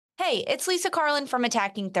Hey, it's Lisa Carlin from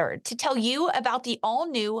Attacking Third to tell you about the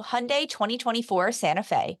all-new Hyundai 2024 Santa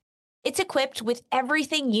Fe. It's equipped with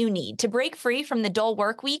everything you need to break free from the dull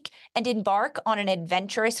work week and embark on an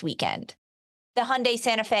adventurous weekend. The Hyundai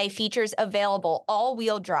Santa Fe features available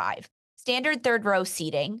all-wheel drive, standard third-row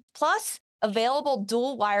seating, plus available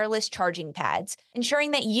dual wireless charging pads,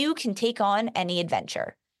 ensuring that you can take on any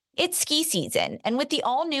adventure. It's ski season, and with the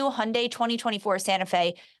all-new Hyundai 2024 Santa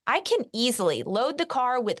Fe, I can easily load the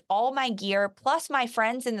car with all my gear plus my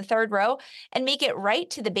friends in the third row and make it right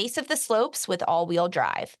to the base of the slopes with all-wheel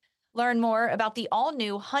drive. Learn more about the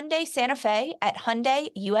all-new Hyundai Santa Fe at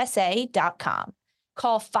HyundaiUSA.com.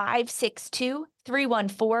 Call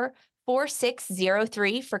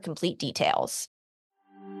 562-314-4603 for complete details.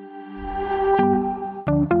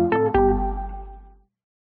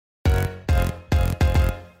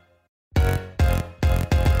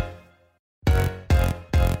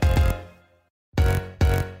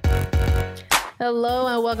 Hello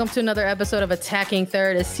and welcome to another episode of Attacking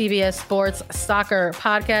Third, a CBS Sports soccer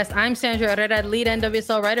podcast. I'm Sandra Herrera, lead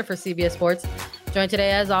NWSL writer for CBS Sports. Joined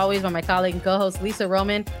today, as always, by my colleague and co-host Lisa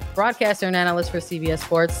Roman, broadcaster and analyst for CBS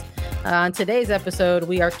Sports. On today's episode,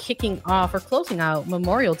 we are kicking off or closing out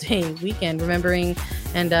Memorial Day weekend, remembering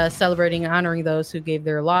and celebrating and honoring those who gave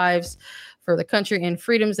their lives for the country and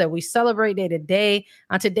freedoms that we celebrate day to day.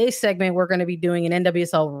 On today's segment, we're going to be doing an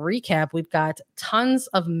NWSL recap. We've got tons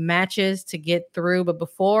of matches to get through, but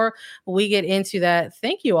before we get into that,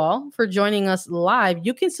 thank you all for joining us live.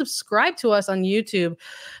 You can subscribe to us on YouTube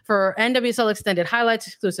for NWSL extended highlights,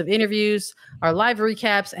 exclusive interviews, our live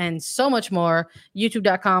recaps, and so much more.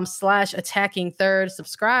 YouTube.com/attacking third.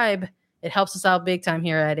 Subscribe. It helps us out big time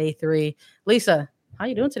here at A3. Lisa, how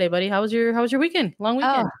you doing today, buddy? How was your weekend? Long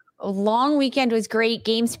weekend? Long weekend was great.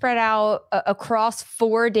 Game spread out across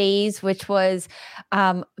 4 days, which was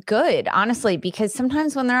good, honestly, because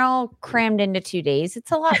sometimes when they're all crammed into 2 days,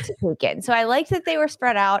 it's a lot to take in. So I liked that they were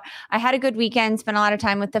spread out. I had a good weekend, spent a lot of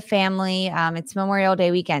time with the family. It's Memorial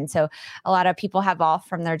Day weekend, so a lot of people have off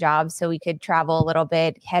from their jobs, so we could travel a little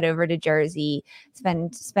bit, head over to Jersey,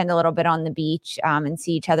 spend a little bit on the beach and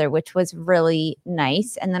see each other, which was really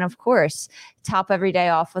nice. And then, of course, top every day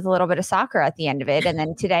off with a little bit of soccer at the end of it. And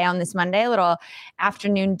then today on this Monday, a little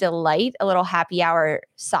afternoon delight, a little happy hour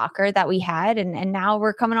soccer that we had. And now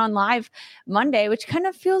we're coming on live Monday, which kind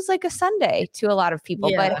of feels like a Sunday to a lot of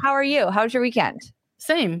people. Yeah. But how are you? How's your weekend?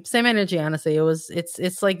 Same energy, honestly.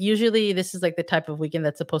 It's like usually this is like the type of weekend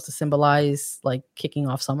that's supposed to symbolize like kicking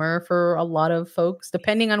off summer for a lot of folks,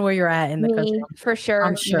 depending on where you're at in the country. For sure.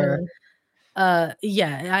 I'm sure.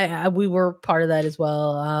 We were part of that as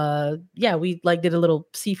well. We like did a little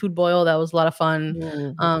seafood boil. That was a lot of fun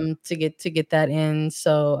to get that in.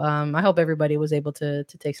 So I hope everybody was able to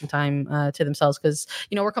take some time to themselves, because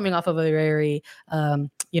we're coming off of a very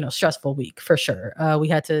stressful week for sure. We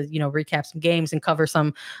had to recap some games and cover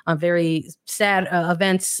some very sad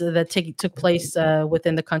events that took place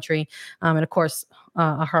within the country, and of course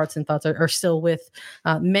our hearts and thoughts are still with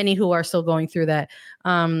many who are still going through that.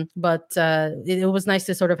 But it was nice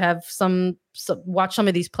to sort of have watch some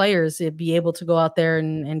of these players be able to go out there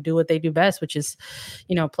and do what they do best, which is,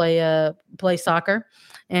 play soccer.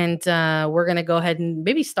 And we're going to go ahead and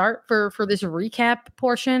maybe start for this recap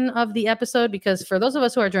portion of the episode, because for those of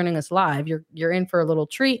us who are joining us live, you're in for a little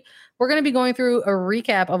treat. We're going to be going through a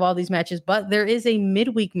recap of all these matches, but there is a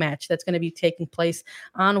midweek match that's going to be taking place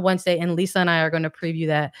on Wednesday, and Lisa and I are going to preview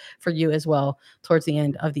that for you as well towards the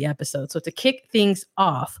end of the episode. So to kick things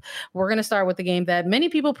off, we're going to start with the game that many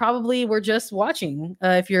people probably were just watching.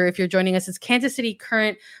 If you're joining us, it's Kansas City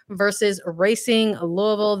Current versus Racing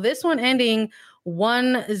Louisville. This one ending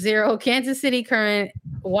 1-0. Kansas City Current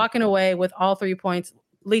walking away with all 3 points.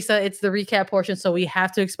 Lisa, it's the recap portion, so we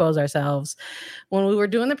have to expose ourselves. When we were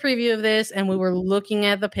doing the preview of this and we were looking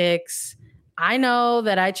at the picks, I know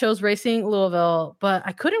that I chose Racing Louisville, but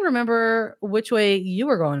I couldn't remember which way you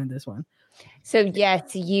were going in this one. So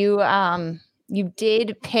yes, you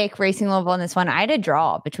did pick Racing Louisville in this one. I had a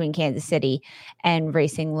draw between Kansas City and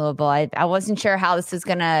Racing Louisville. I wasn't sure how this was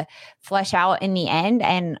going to flesh out in the end.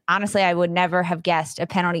 And honestly, I would never have guessed a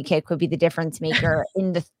penalty kick would be the difference maker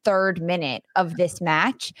in the 3rd minute of this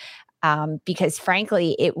match. Because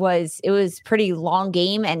frankly, it was pretty long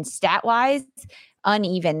game and stat-wise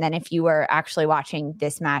uneven than if you were actually watching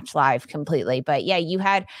this match live completely. But yeah, you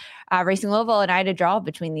had Racing Louisville and I had a draw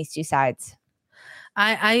between these two sides.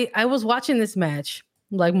 I was watching this match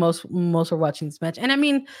like most were watching this match. And I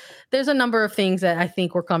mean, there's a number of things that I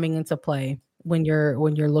think were coming into play when you're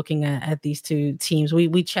looking at these two teams.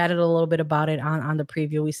 We chatted a little bit about it on the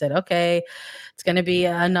preview. We said, okay, it's going to be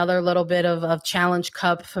another little bit of Challenge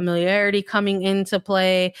Cup familiarity coming into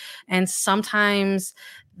play. And sometimes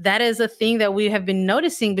that is a thing that we have been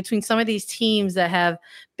noticing between some of these teams that have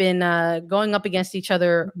been going up against each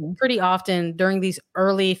other pretty often during these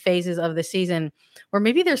early phases of the season, where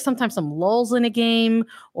maybe there's sometimes some lulls in a game,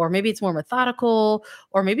 or maybe it's more methodical,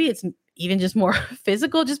 or maybe it's even just more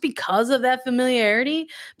physical, just because of that familiarity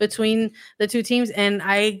between the two teams. And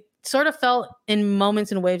I sort of felt in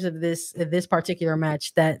moments and waves of this particular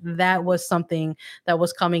match that was something that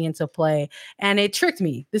was coming into play, and it tricked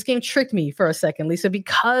me. This game tricked me for a second, Lisa,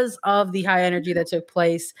 because of the high energy that took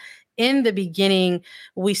place in the beginning.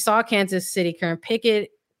 We saw Kansas City, Karen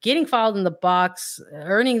Pickett getting fouled in the box,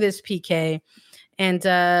 earning this PK. And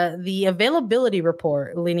the availability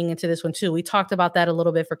report leaning into this one too. We talked about that a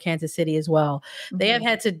little bit for Kansas City as well. They have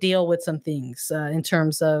had to deal with some things in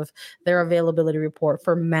terms of their availability report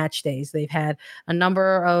for match days. They've had a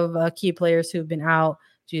number of key players who've been out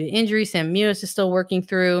due to injury. Sam Mewis is still working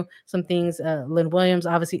through some things. Lynn Williams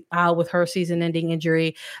obviously out with her season-ending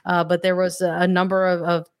injury. But there was a number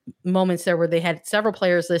of moments there where they had several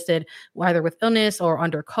players listed either with illness or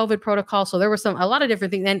under COVID protocol. So there was a lot of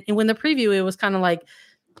different things. And when the preview, it was kind of like,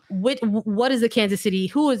 what is the Kansas City?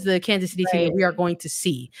 Who is the Kansas City team that we are going to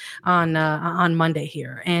see on Monday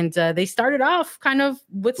here? And they started off kind of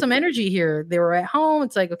with some energy here. They were at home.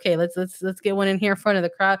 It's like, okay, let's get one in here in front of the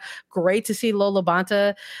crowd. Great to see Lola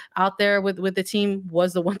Bonta out there with the team.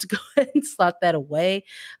 Was the one to go ahead and slot that away.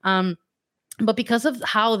 But because of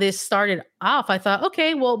how this started off, I thought,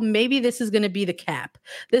 okay, well, maybe this is going to be the cap.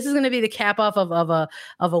 This is going to be the cap off of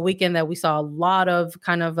a weekend that we saw a lot of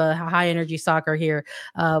kind of high energy soccer here.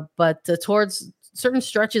 But towards certain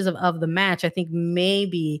stretches of the match, I think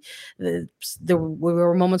maybe there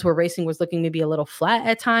were moments where racing was looking maybe a little flat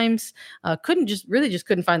at times. Couldn't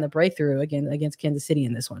find the breakthrough against Kansas City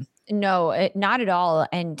in this one. No, not at all.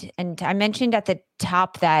 And I mentioned at the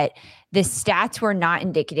top that the stats were not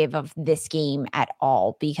indicative of this game at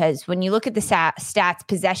all, because when you look at the stats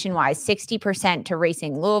possession wise, 60% to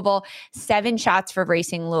Racing Louisville, 7 shots for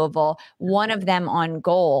Racing Louisville, 1 of them on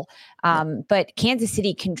goal. But Kansas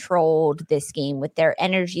City controlled this game with their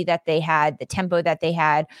energy that they had, the tempo that they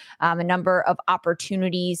had, a number of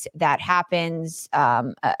opportunities that happens.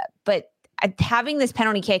 But having this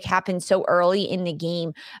penalty kick happen so early in the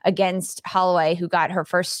game against Holloway, who got her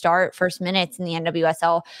first minutes in the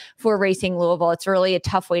NWSL for Racing Louisville, it's really a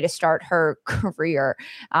tough way to start her career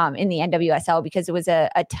in the NWSL, because it was a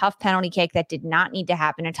tough penalty kick that did not need to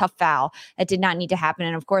happen, a tough foul that did not need to happen.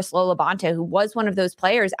 And of course, Lola Bonta, who was one of those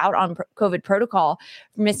players out on COVID protocol,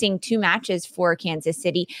 missing 2 matches for Kansas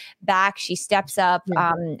City, back, she steps up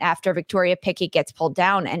after Victoria Pickett gets pulled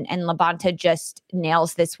down, and LaBonta just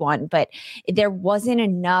nails this one. But there wasn't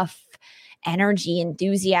enough energy,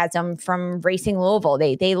 enthusiasm from Racing Louisville.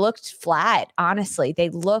 They looked flat, honestly. They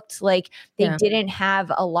looked like they didn't have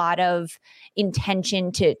a lot of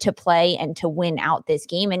intention to play and to win out this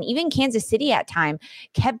game. And even Kansas City at time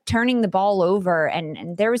kept turning the ball over.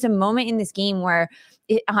 And there was a moment in this game where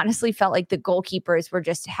it honestly felt like the goalkeepers were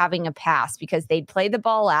just having a pass, because they'd play the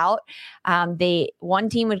ball out. One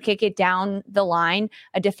team would kick it down the line,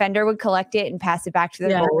 a defender would collect it and pass it back to the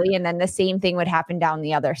goalie, and then the same thing would happen down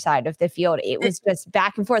the other side of the field. It was just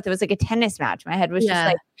back and forth. It was like a tennis match. My head was just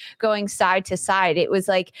like going side to side. It was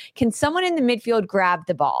like, can someone in the midfield grab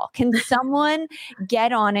the ball? Can someone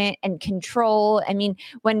get on it and control? I mean,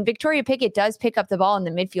 when Victoria Pickett does pick up the ball in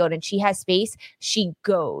the midfield and she has space, she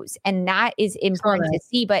goes. And that is important to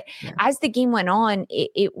see. But as the game went on,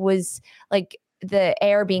 it was like the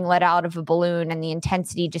air being let out of a balloon, and the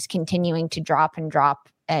intensity just continuing to drop and drop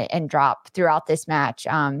and drop throughout this match.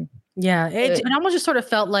 It almost just sort of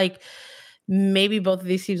felt like maybe both of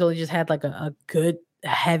these teams only just had like a good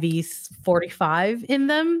heavy 45 in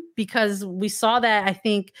them, because we saw that, I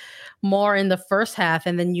think, more in the first half,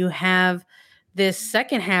 and then you have this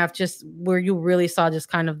second half just where you really saw just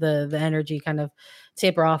kind of the energy kind of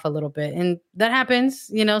taper off a little bit. And that happens,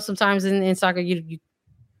 sometimes in soccer. You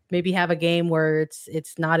maybe have a game where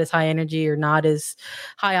it's not as high energy or not as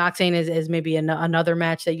high octane as maybe another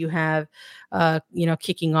match that you have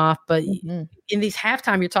kicking off. But in these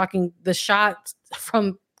halftime, you're talking the shot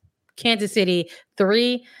from Kansas City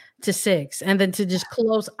 3-6, and then to just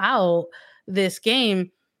close out this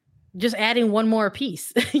game, just adding one more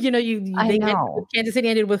piece. Kansas City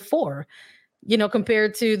ended with 4,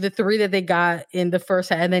 compared to the 3 that they got in the first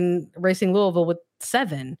half, and then Racing Louisville with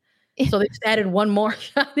 7. So they just added one more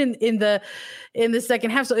shot in the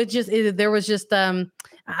second half. So there was just I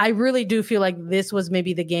I really do feel like this was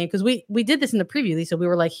maybe the game, because we did this in the preview, Lisa. We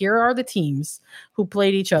were like, here are the teams who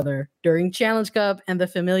played each other during Challenge Cup and the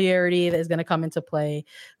familiarity that is going to come into play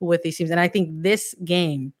with these teams. And I think this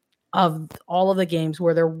game, of all of the games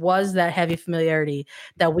where there was that heavy familiarity,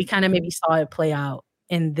 that we kind of maybe saw it play out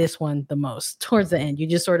in this one the most towards the end. You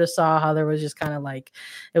just sort of saw how there was just kind of like,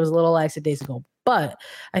 it was a little lackadaisical. But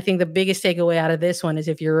I think the biggest takeaway out of this one is,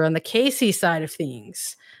 if you're on the KC side of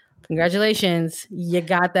things, congratulations, you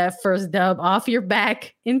got that first dub off your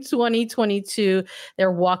back in 2022.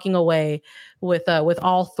 They're walking away with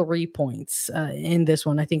all 3 points in this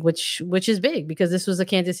one, I think, which is big, because this was a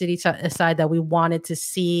Kansas City side that we wanted to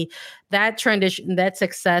see that transition, that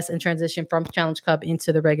success and transition from Challenge Cup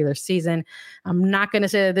into the regular season. I'm not going to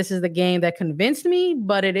say that this is the game that convinced me,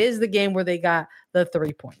 but it is the game where they got the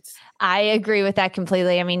 3 points. I agree with that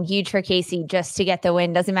completely. I mean, huge for KC just to get the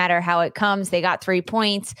win. Doesn't matter how it comes. They got 3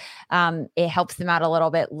 points. It helps them out a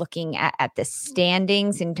little bit looking at the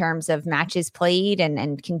standings in terms of matches played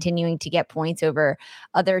and continuing to get points over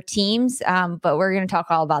other teams. But we're going to talk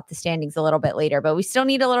all about the standings a little bit later. But we still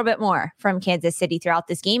need a little bit more from Kansas City throughout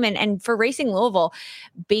this game. And for Racing Louisville,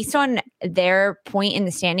 based on their point in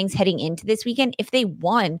the standings heading into this weekend, if they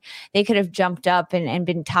won, they could have jumped up and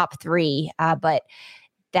been top 3. But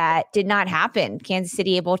that did not happen. Kansas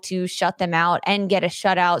City able to shut them out and get a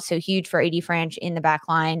shutout. So huge for AD Franch in the back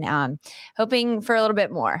line. Hoping for a little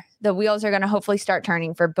bit more. The wheels are going to hopefully start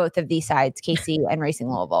turning for both of these sides, KC and Racing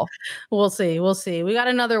Louisville. We'll see. We got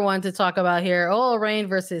another one to talk about here. OL Reign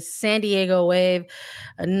versus San Diego Wave.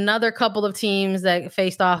 Another couple of teams that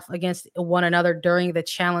faced off against one another during the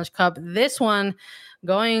Challenge Cup. This one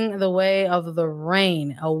going the way of the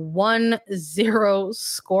Reign, a 1-0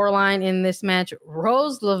 scoreline in this match.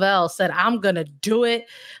 Rose Lavelle said, I'm going to do it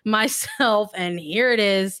myself. And here it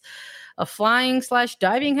is, a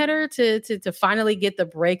flying/diving header to finally get the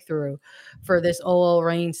breakthrough for this OL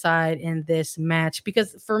Reign side in this match.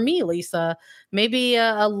 Because for me, Lisa, maybe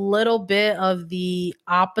a little bit of the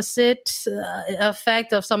opposite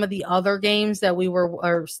effect of some of the other games that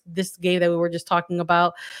or this game that we were just talking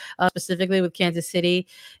about, specifically with Kansas City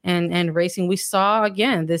and Racing. We saw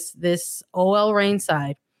again this OL Reign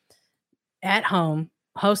side at home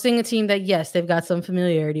hosting a team that, yes, they've got some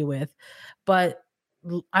familiarity with, but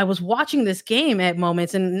I was watching this game at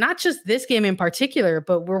moments, and not just this game in particular,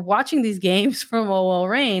 but we're watching these games from OL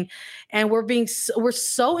Reign, and we're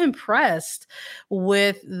so impressed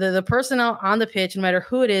with the personnel on the pitch, no matter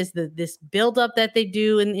who it is, this buildup that they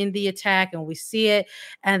do in the attack, and we see it,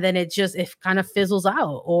 and then it kind of fizzles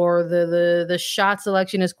out, or the shot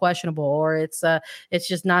selection is questionable, or it's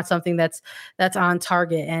just not something that's on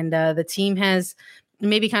target, and the team has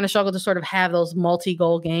maybe kind of struggled to sort of have those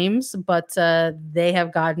multi-goal games, but they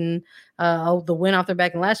have gotten the win off their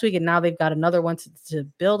back in last week, and now they've got another one to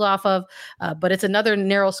build off of. But it's another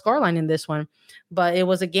narrow scoreline in this one. But it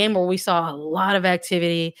was a game where we saw a lot of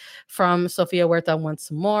activity from Sofia Huerta once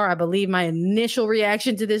more. I believe my initial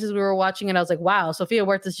reaction to this as we were watching it, I was like, wow, Sofia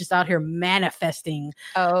Huerta's just out here manifesting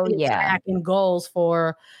and goals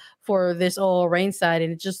for this OL Reign side,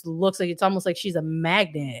 and it just looks like it's almost like she's a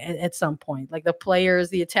magnet at some point. Like the players,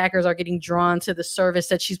 the attackers are getting drawn to the service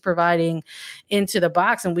that she's providing into the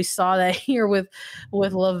box, and we saw that here with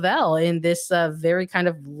Lavelle in this very kind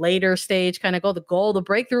of later stage kind of goal. The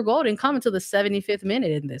breakthrough goal didn't come until the 75th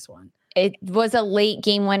minute in this one. It was a late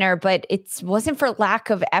game winner, but it wasn't for lack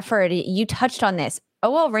of effort. You touched on this.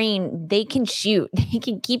 OL Reign, they can shoot. They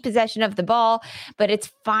can keep possession of the ball, but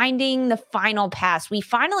it's finding the final pass. We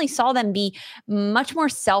finally saw them be much more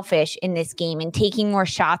selfish in this game and taking more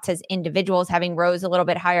shots as individuals. Having Rose a little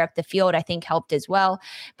bit higher up the field, I think, helped as well.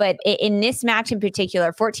 But in this match in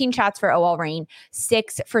particular, 14 shots for OL Reign,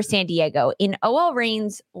 6 for San Diego. In OL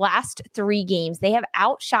Reign's last 3 games, they have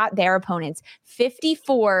outshot their opponents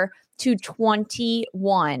 54-21.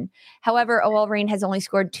 However, OL Reign has only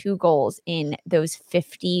scored 2 goals in those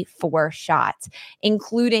 54 shots,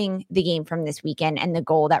 including the game from this weekend and the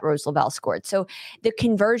goal that Rose Lavelle scored. So the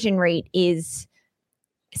conversion rate is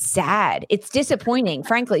sad. It's disappointing,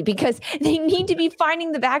 frankly, because they need to be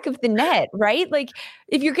finding the back of the net, right? Like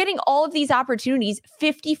if you're getting all of these opportunities,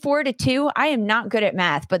 54-2, I am not good at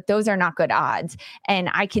math, but those are not good odds. And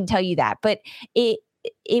I can tell you that, but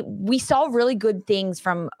we saw really good things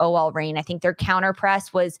from OL Reign. I think their counter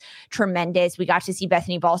press was tremendous. We got to see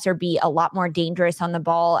Bethany Balcer be a lot more dangerous on the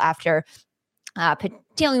ball after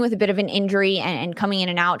dealing with a bit of an injury and coming in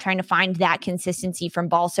and out, trying to find that consistency from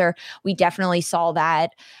Balcer. We definitely saw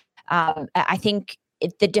that. I think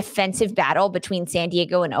the defensive battle between San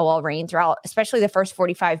Diego and OL Reign throughout, especially the first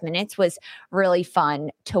 45 minutes, was really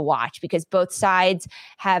fun to watch because both sides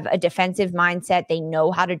have a defensive mindset. They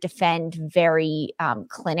know how to defend very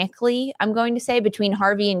clinically, I'm going to say, between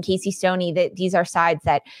Harvey and Casey Stoney, that these are sides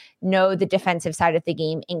that know the defensive side of the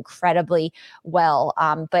game incredibly well.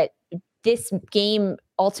 But this game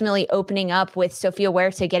ultimately opening up with Sofia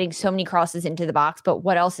Huerta getting so many crosses into the box, but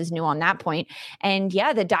what else is new on that point? And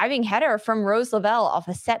yeah, the diving header from Rose Lavelle off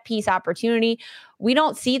a set piece opportunity. We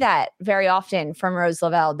don't see that very often from Rose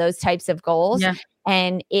Lavelle, those types of goals. Yeah.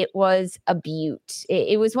 And it was a beaut.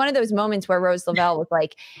 It was one of those moments where Rose Lavelle was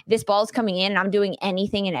like, this ball's coming in and I'm doing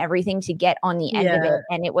anything and everything to get on the end of it.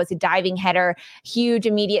 And it was a diving header, huge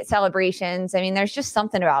immediate celebrations. I mean, there's just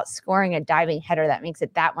something about scoring a diving header that makes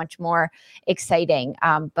it that much more exciting.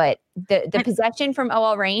 But the possession from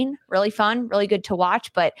OL Reign, really fun, really good to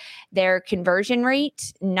watch, but their conversion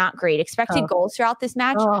rate, not great. Expected goals throughout this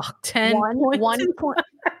match, 10 1 point.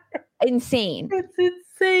 Insane. It's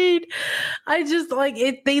insane. I just like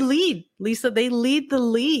it. They lead, Lisa. They lead the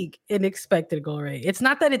league in expected goal rate. It's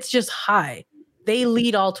not that it's just high. They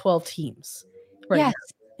lead all 12 teams. Right. Yes.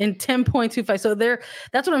 In 10.25. So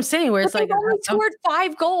that's what I'm saying. Where it's like they've only scored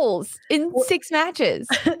 5 goals in 6 matches.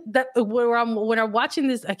 That when I'm watching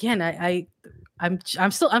this again, I'm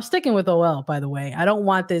sticking with OL, by the way. I don't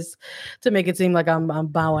want this to make it seem like I'm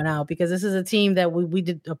bowing out, because this is a team that we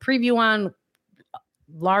did a preview on,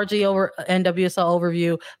 largely over NWSL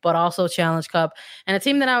overview, but also Challenge Cup, and a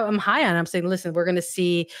team that I'm high on. I'm saying, listen, we're going to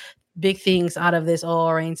see big things out of this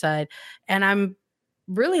OL Reign side, and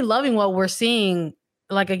really loving what we're seeing.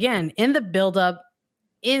 Like, again, in the buildup,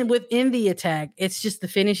 within the attack, it's just the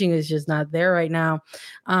finishing is just not there right now.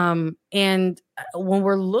 And when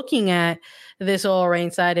we're looking at this OL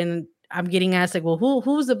Reign side, and I'm getting asked like, well,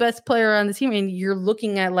 who's the best player on the team? And you're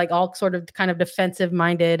looking at like all sort of kind of defensive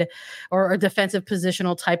minded or defensive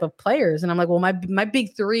positional type of players. And I'm like, well, my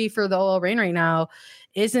big three for the OL Reign right now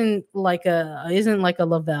isn't like a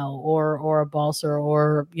Lavelle or a Balser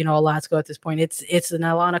or, a Latsko at this point. It's an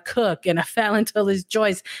Alana Cook and a Fallon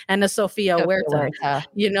Tullis-Joyce and a Sofia Huerta.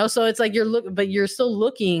 So it's like you're still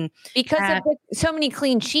looking because of so many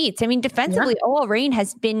clean sheets. I mean, defensively, OL Reign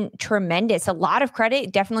has been tremendous. A lot of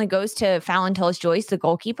credit definitely goes to Fallon Tullis-Joyce, the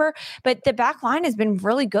goalkeeper, but the back line has been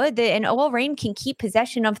really good. And OL Reign can keep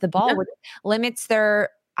possession of the ball, which limits their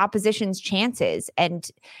opposition's chances. And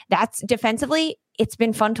that's defensively, it's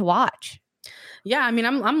been fun to watch. Yeah, I mean,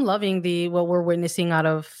 I'm loving what we're witnessing out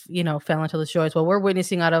of, Fallon Tullis-Joyce, what we're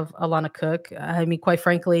witnessing out of Alana Cook. I mean, quite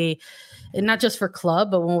frankly, and not just for club,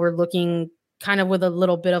 but when we're looking kind of with a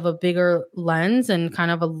little bit of a bigger lens and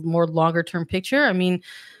kind of a more longer term picture. I mean,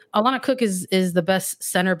 Alana Cook is the best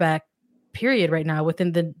center back period right now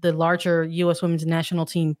within the larger U.S. women's national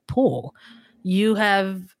team pool. You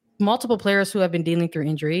have multiple players who have been dealing through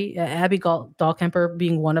injury, Abby Dahlkemper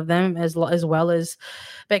being one of them, as well as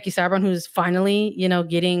Becky Sauerbrunn, who's finally,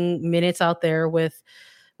 getting minutes out there with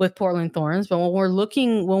Portland Thorns. But when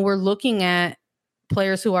we're looking at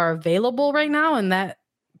players who are available right now in that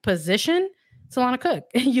position, it's Alana Cook.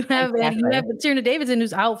 You have Tierna Davidson,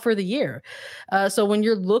 who's out for the year. So when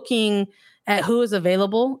you're looking at who is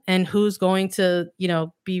available and who's going to,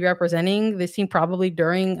 be representing this team probably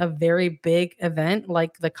during a very big event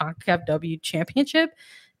like the CONCACAF W Championship,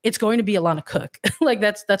 it's going to be Alana Cook. Like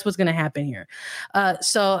that's what's going to happen here.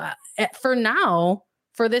 So for now,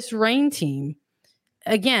 for this Reign team,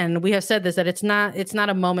 again, we have said this, that it's not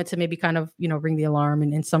a moment to maybe kind of, ring the alarm,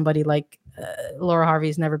 and somebody like Laura Harvey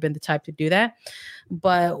has never been the type to do that.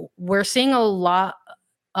 But we're seeing a lot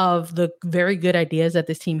of the very good ideas that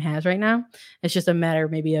this team has right now. It's just a matter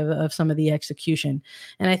maybe of some of the execution.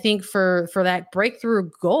 And I think for that breakthrough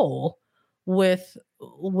goal with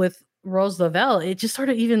Rose Lavelle, it just sort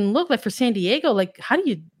of even looked like for San Diego, like, how do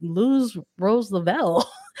you lose Rose Lavelle?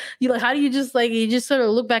 How do you just sort of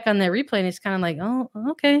look back on that replay and it's kind of like, oh,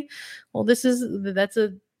 okay, well, that's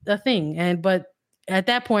a thing. But at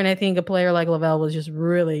that point, I think a player like Lavelle was just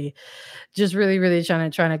really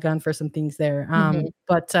trying to gun for some things there.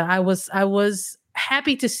 But I was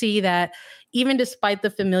happy to see that even despite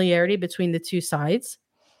the familiarity between the two sides,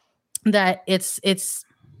 that it's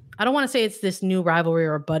I don't want to say it's this new rivalry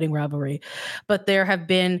or a budding rivalry, but there have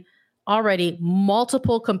been already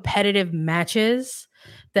multiple competitive matches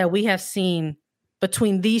that we have seen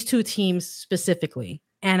between these two teams specifically.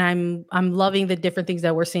 And I'm loving the different things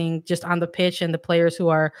that we're seeing just on the pitch and the players who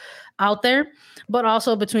are out there, but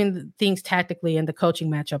also between the things tactically and the coaching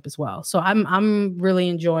matchup as well. So I'm really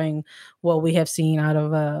enjoying what we have seen out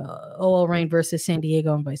of OL Reign versus San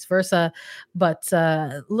Diego and vice versa. But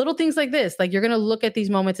little things like this, like you're going to look at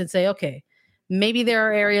these moments and say, okay, maybe there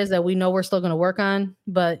are areas that we know we're still going to work on,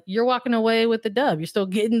 but you're walking away with the dub. You're still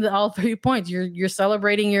getting all 3 points. You're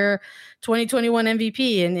celebrating your 2021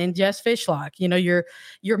 MVP and Jess Fishlock. You know,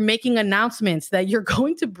 you're making announcements that you're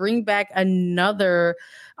going to bring back another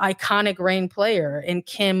iconic Reign player in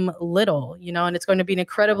Kim Little, you know, and it's going to be an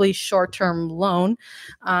incredibly short-term loan.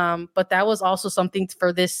 But that was also something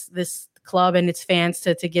for this club and its fans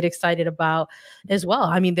to get excited about as well.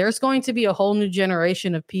 I mean, there's going to be a whole new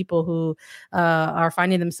generation of people who are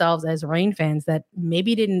finding themselves as Reign fans that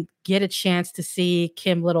maybe didn't get a chance to see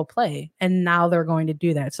Kim Little play, and now they're going to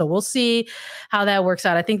do that. So we'll see how that works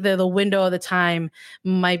out. I think the window of the time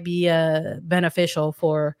might be beneficial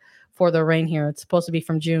for the Reign here. It's supposed to be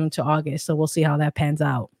from June to August, so we'll see how that pans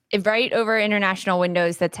out. Right over international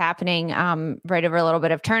windows that's happening, right over a little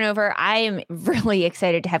bit of turnover. I am really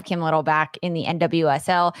excited to have Kim Little back in the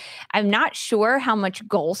NWSL. I'm not sure how much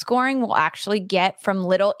goal scoring we'll actually get from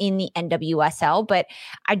Little in the NWSL, but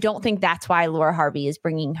I don't think that's why Laura Harvey is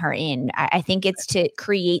bringing her in. I think it's to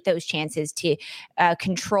create those chances to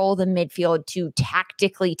control the midfield, to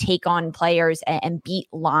tactically take on players and beat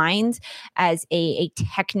lines as a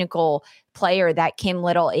technical player that Kim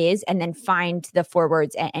Little is, and then find the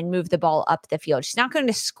forwards and move the ball up the field. She's not going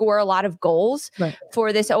to score a lot of goals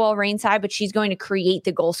for this OL Reign side, but she's going to create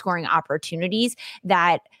the goal scoring opportunities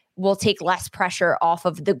that will take less pressure off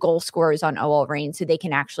of the goal scorers on OL Reign, so they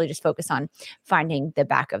can actually just focus on finding the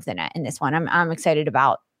back of the net in this one. I'm excited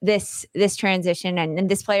about this transition and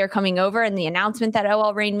this player coming over, and the announcement that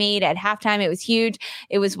OL Reign made at halftime. It was huge.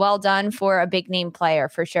 It was well done for a big name player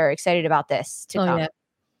for sure. Excited about this to come. Yeah.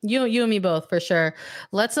 You and me both, for sure.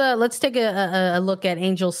 Let's take a look at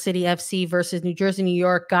Angel City FC versus New Jersey, New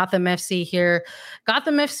York, Gotham FC here.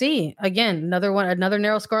 Gotham FC, again, another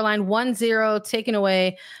narrow scoreline, 1-0, taking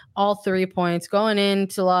away all 3 points, going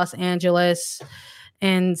into Los Angeles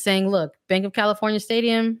and saying, look, Bank of California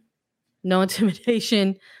Stadium, no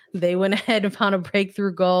intimidation. They went ahead and found a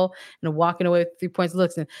breakthrough goal and walking away with 3 points.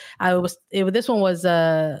 Looks, this one was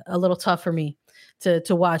a little tough for me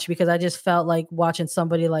to watch, because I just felt like watching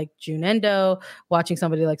somebody like June Endo, watching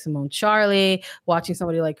somebody like Simone Charlie, watching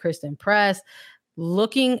somebody like Kristen Press,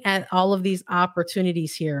 looking at all of these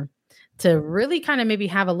opportunities here to really kind of maybe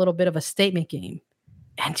have a little bit of a statement game.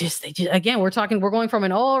 And again, we're going from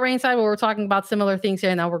an OL Reign side where we're talking about similar things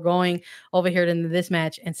here, and now we're going over here into this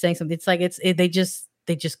match and saying something. It's like they just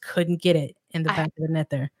couldn't get it in the back of the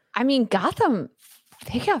net there. I mean, Gotham,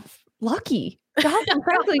 they got lucky. Gotham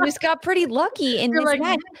frankly just got pretty lucky in this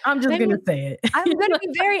match. I'm just going to say it. I'm going to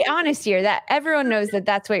be very honest here, that everyone knows that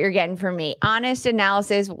that's what you're getting from me. Honest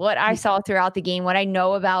analysis, what I saw throughout the game, what I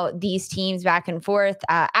know about these teams back and forth.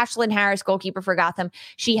 Ashlyn Harris, goalkeeper for Gotham,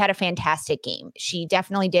 she had a fantastic game. She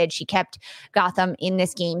definitely did. She kept Gotham in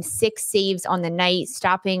this game. 6 saves on the night,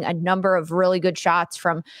 stopping a number of really good shots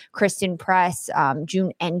from Kristen Press,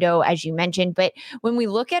 June Endo, as you mentioned. But when we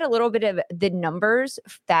look at a little bit of the numbers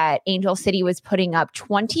that Angel City was putting up,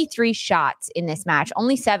 23 shots in this match,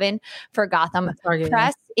 only 7 for Gotham.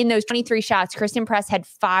 Press, in those 23 shots, Kristen Press had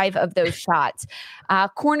 5 of those shots.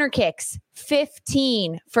 Corner kicks,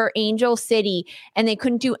 15 for Angel City, and they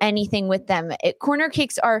couldn't do anything with them. Corner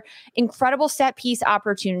kicks are incredible set piece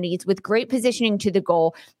opportunities with great positioning to the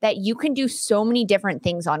goal that you can do so many different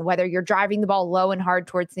things on, whether you're driving the ball low and hard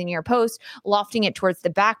towards the near post, lofting it towards the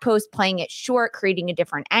back post, playing it short, creating a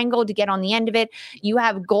different angle to get on the end of it. You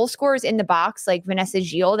have goal scorers in the box like Vanessa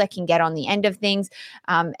Gilles that can get on the end of things.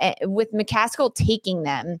 With McCaskill taking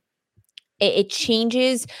them, it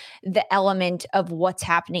changes the element of what's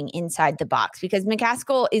happening inside the box, because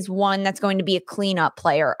McCaskill is one that's going to be a cleanup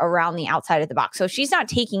player around the outside of the box. So if she's not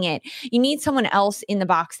taking it, you need someone else in the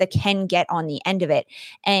box that can get on the end of it.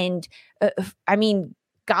 And I mean,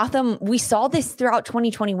 Gotham, we saw this throughout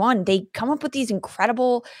 2021. They come up with these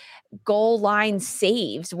incredible goal line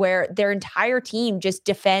saves where their entire team just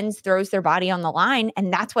defends, throws their body on the line.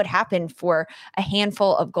 And that's what happened for a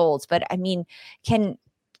handful of goals. But I mean, can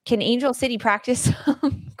Angel City practice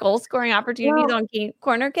goal scoring opportunities on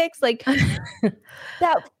corner kicks? Like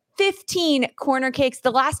that 15 corner kicks,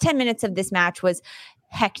 the last 10 minutes of this match was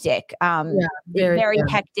hectic. Very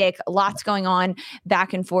hectic, lots going on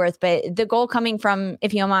back and forth. But the goal coming from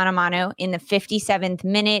Ifeoma Anamano in the 57th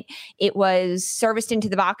minute, it was serviced into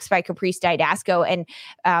the box by Caprice Didasco,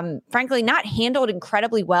 and frankly, not handled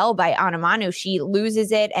incredibly well by Anamano. She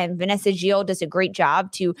loses it, and Vanessa Gilles does a great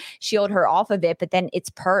job to shield her off of it. But then it's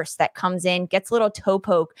Purse that comes in, gets a little toe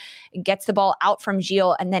poke, gets the ball out from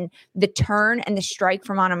Gilles, and then the turn and the strike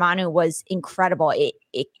from Anamano was incredible.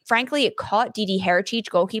 Frankly, it caught Didi Heritage Beach,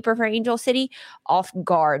 goalkeeper for Angel City, off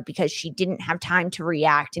guard because she didn't have time to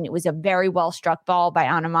react. And it was a very well struck ball by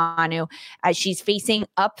Anamanu as she's facing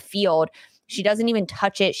upfield. She doesn't even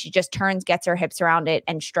touch it. She just turns, gets her hips around it,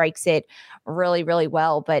 and strikes it really, really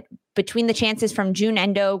well. But between the chances from June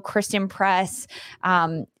Endo, Kristen Press,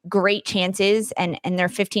 great chances, and their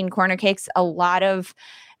 15 corner kicks, a lot of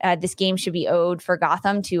this game should be owed for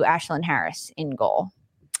Gotham to Ashlyn Harris in goal.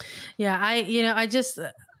 Yeah, I just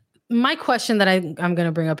my question that I'm going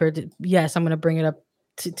to bring up here. Yes, I'm going to bring it up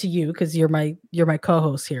to you because you're my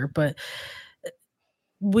co-host here. But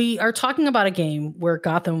we are talking about a game where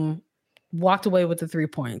Gotham walked away with the 3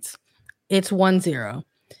 points. It's 1-0.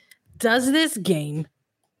 Does this game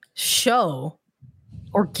show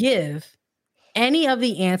or give any of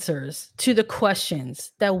the answers to the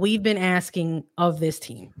questions that we've been asking of this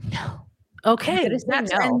team? No. Okay,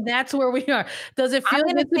 that's where we are. Does it feel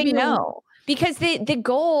good to be no? Because the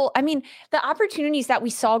goal, I mean, the opportunities that we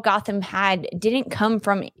saw Gotham had didn't come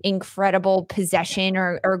from incredible possession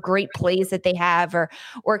or great plays that they have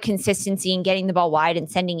or consistency in getting the ball wide and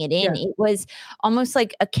sending it in. Yeah. It was almost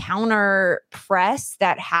like a counter press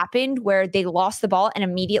that happened where they lost the ball and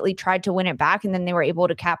immediately tried to win it back, and then they were able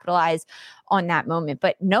to capitalize on that moment.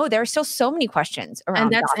 But no, there are still so many questions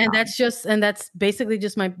around. And that's basically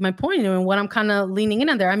just my point and what I'm kind of leaning in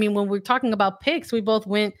on there. I mean, when we're talking about picks, we both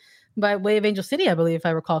went by way of Angel City, I believe, if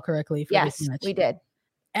I recall correctly. Yes, we did.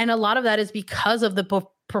 And a lot of that is because of the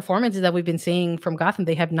performances that we've been seeing from Gotham.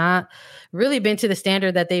 They have not really been to the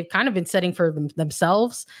standard that they've kind of been setting for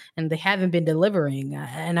themselves, and they haven't been delivering.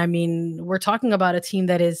 And I mean, we're talking about a team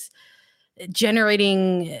that is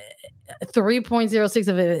generating 3.06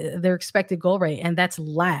 of their expected goal rate, and that's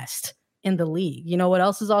last in the league. You know what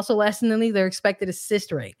else is also last in the league? Their expected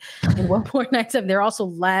assist rate, 1.97. They're also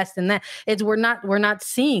last in that. We're not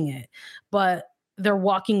seeing it, but they're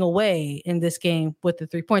walking away in this game with the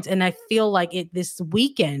 3 points. And I feel like this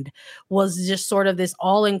weekend was just sort of this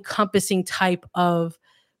all-encompassing type of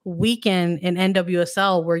weekend in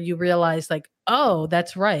NWSL where you realize, like, oh,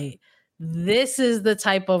 that's right. This is the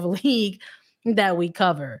type of league that we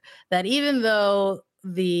cover. That even though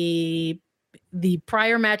the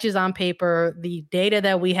prior matches on paper, the data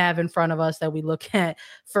that we have in front of us that we look at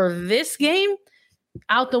for this game,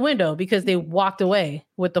 out the window because they walked away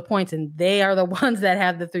with the points, and they are the ones that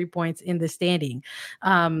have the 3 points in the standing.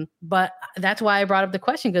 But that's why I brought up the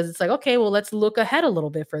question, because it's like, okay, well, let's look ahead a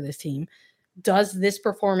little bit for this team. Does this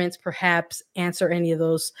performance perhaps answer any of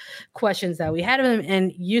those questions that we had of them?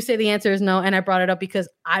 And you say the answer is no. And I brought it up because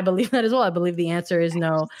I believe that as well. I believe the answer is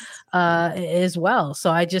no as well.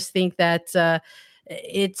 So I just think that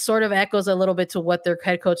it sort of echoes a little bit to what their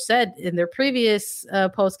head coach said in their previous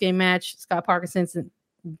post-game match. Scott Parkinson's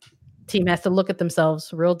team has to look at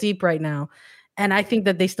themselves real deep right now. And I think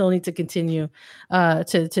that they still need to continue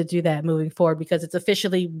to do that moving forward, because it's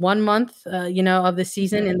officially 1 month, of the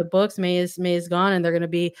season in the books. May is gone, and they're going to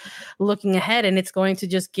be looking ahead, and it's going to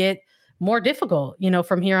just get more difficult,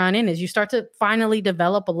 from here on in, as you start to finally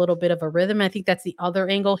develop a little bit of a rhythm. I think that's the other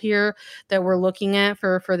angle here that we're looking at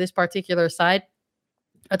for this particular side.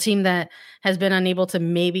 A team that has been unable to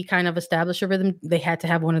maybe kind of establish a rhythm. They had to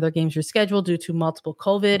have one of their games rescheduled due to multiple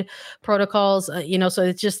COVID protocols, so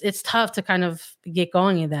it's tough to kind of get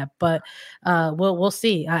going in that, but we'll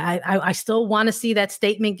see. I still want to see that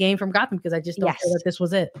statement game from Gotham, because I just don't feel that this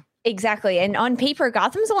was it. Exactly. And on paper,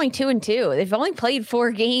 Gotham's only 2-2. They've only played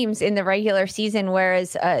 4 games in the regular season,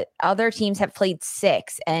 whereas other teams have played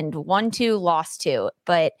 6 and won 2, lost 2,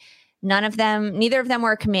 but neither of them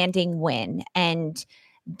were a commanding win. And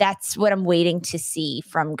that's what I'm waiting to see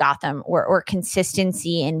from Gotham, or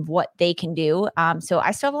consistency in what they can do. So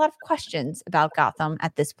I still have a lot of questions about Gotham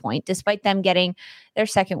at this point, despite them getting their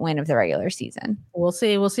second win of the regular season. We'll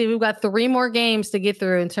see. We've got 3 more games to get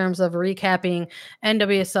through in terms of recapping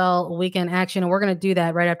NWSL weekend action, and we're going to do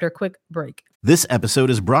that right after a quick break. This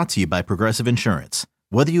episode is brought to you by Progressive Insurance.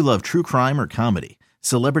 Whether you love true crime or comedy,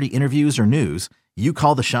 celebrity interviews or news, you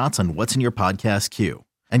call the shots on what's in your podcast queue.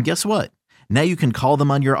 And guess what? Now you can call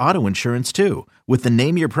them on your auto insurance too, with the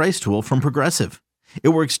Name Your Price tool from Progressive. It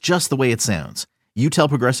works just the way it sounds. You tell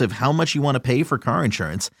Progressive how much you want to pay for car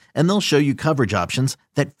insurance, and they'll show you coverage options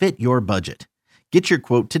that fit your budget. Get your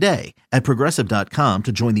quote today at Progressive.com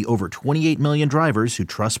to join the over 28 million drivers who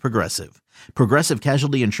trust Progressive. Progressive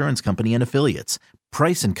Casualty Insurance Company and Affiliates.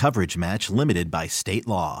 Price and coverage match limited by state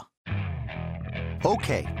law.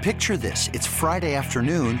 Okay, picture this. It's Friday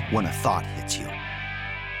afternoon when a thought hits you.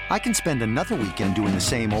 I can spend another weekend doing the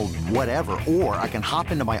same old whatever, or I can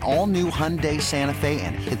hop into my all-new Hyundai Santa Fe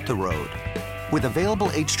and hit the road. With available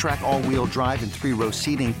H-Track all-wheel drive and 3-row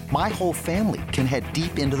seating, my whole family can head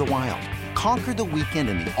deep into the wild. conquer the weekend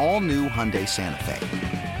in the all-new Hyundai Santa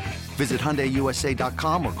Fe. Visit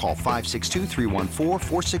HyundaiUSA.com or call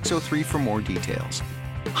 562-314-4603 for more details.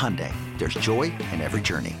 Hyundai, there's joy in every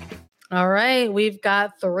journey. All right, we've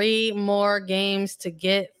got 3 more games to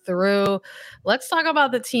get through. Let's talk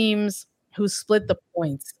about the teams who split the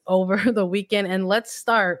points over the weekend. And let's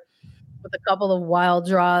start with a couple of wild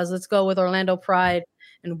draws. Let's go with Orlando Pride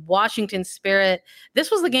and Washington Spirit.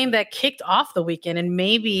 This was the game that kicked off the weekend, and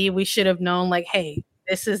maybe we should have known, like, hey,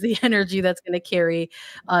 this is the energy that's going to carry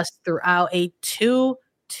us throughout. A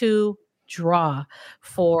 2-2 draw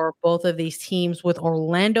for both of these teams, with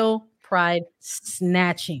Orlando Pride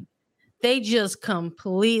snatching. They just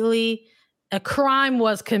completely, a crime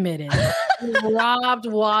was committed. Robbed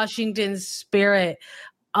Washington Spirit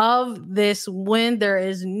of this win. There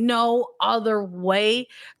is no other way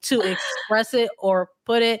to express it or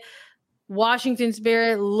put it. Washington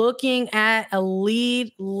Spirit looking at a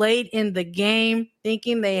lead late in the game,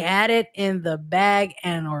 thinking they had it in the bag,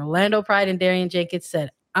 and Orlando Pride and Darian Jenkins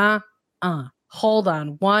said, hold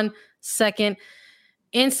on 1 second.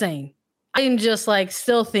 Insane. I'm just like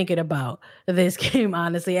still thinking about this game,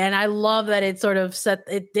 honestly. And I love that it sort of set,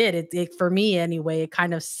 it for me anyway, it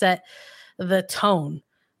kind of set the tone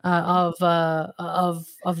of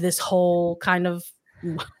this whole kind of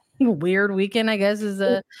weird weekend, I guess, is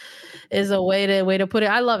a way to put it.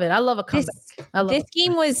 I love it. I love a comeback. This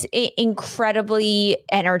game was incredibly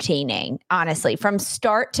entertaining, honestly, from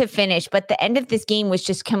start to finish. But the end of this game was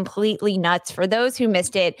just completely nuts. For those who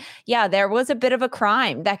missed it, yeah, there was a bit of a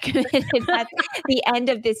crime that committed at the end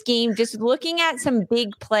of this game. Just looking at some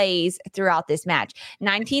big plays throughout this match.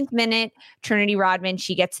 19th minute, Trinity Rodman,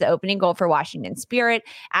 she gets the opening goal for Washington Spirit.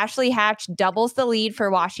 Ashley Hatch doubles the lead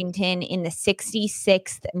for Washington in the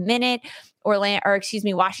 66th minute.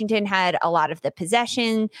 Washington had a lot of the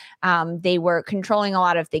possession. They were controlling a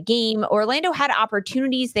lot of the game. Orlando had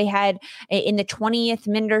opportunities. They had in the 20th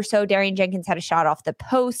minute or so, Darian Jenkins had a shot off the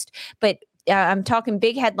post, but I'm talking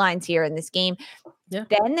big headlines here in this game. Yeah.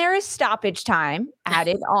 Then there is stoppage time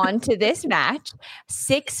added on to this match.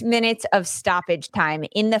 6 minutes of stoppage time.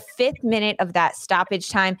 In the 5th minute of that stoppage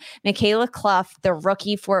time, Michaela Clough, the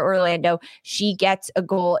rookie for Orlando, she gets a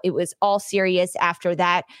goal. It was all serious after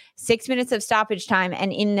that. 6 minutes of stoppage time.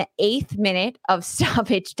 And in the 8th minute of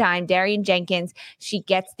stoppage time, Darian Jenkins, she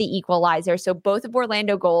gets the equalizer. So both of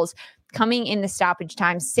Orlando goals coming in the stoppage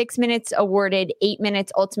time. 6 minutes awarded, 8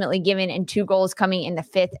 minutes ultimately given, and 2 goals coming in the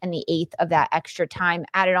 5th and the 8th of that extra time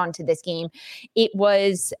added on to this game. It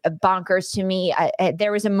was bonkers to me.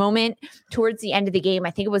 There was a moment towards the end of the game,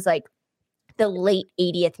 I think it was like the late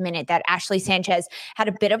 80th minute, that Ashley Sanchez had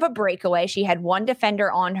a bit of a breakaway. She had one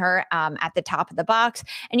defender on her at the top of the box,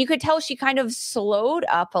 and you could tell she kind of slowed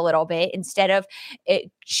up a little bit. Instead of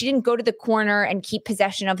it, she didn't go to the corner and keep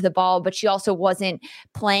possession of the ball, but she also wasn't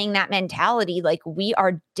playing that mentality like, we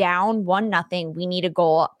are down 1-0. We need a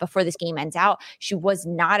goal before this game ends out. She was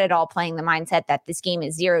not at all playing the mindset that this game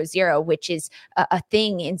is 0-0, which is a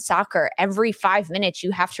thing in soccer. Every 5 minutes,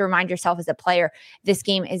 you have to remind yourself as a player, this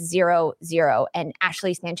game is 0-0. And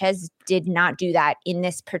Ashley Sanchez did not do that in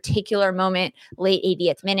this particular moment. Late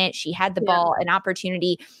 80th minute, she had the ball, an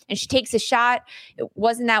opportunity, and she takes a shot. It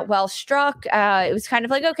wasn't that well struck. It was kind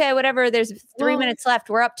of like, okay, whatever. There's 3 minutes left.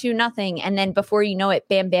 We're up 2-0. And then before you know it,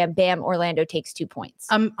 bam, bam, bam, Orlando takes 2 points.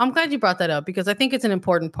 I'm glad you brought that up, because I think it's an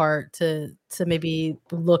important part to maybe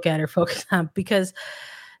look at or focus on, because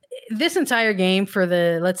this entire game, for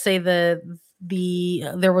the, let's say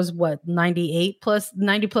there was 90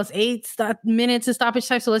 plus 8 minutes of stoppage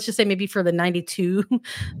time. So let's just say maybe for the 92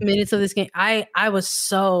 minutes of this game, I was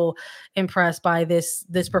so impressed by this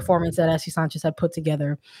performance that Ashley Sanchez had put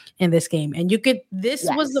together in this game. And this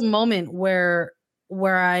was the moment where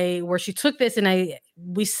she took this, and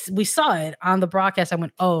we saw it on the broadcast. I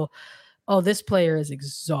went, oh, this player is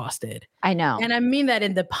exhausted. I know. And I mean that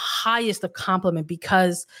in the highest of compliment,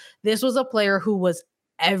 because this was a player who was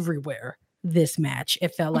everywhere this match.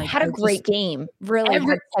 It felt like had a great game. Really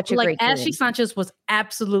had such a great game. Ashley Sanchez was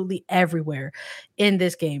absolutely everywhere in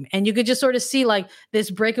this game. And you could just sort of see like this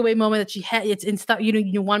breakaway moment that she had. It's in stuff,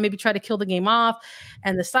 you want to maybe try to kill the game off.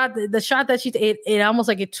 And the shot that she it almost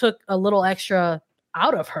like it took a little extra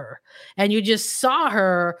out of her. And you just saw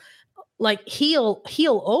her like heel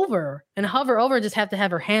over and hover over and just have to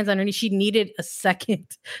have her hands underneath. She needed a second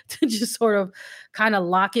to just sort of kind of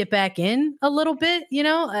lock it back in a little bit.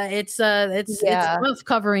 It's tough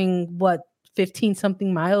covering 15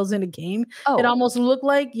 something miles in a game. It almost looked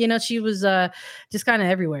like, she was just kind of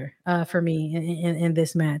everywhere for me in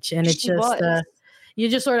this match. And it's just, I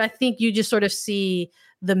think you just sort of see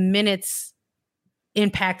the minutes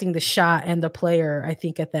impacting the shot and the player, I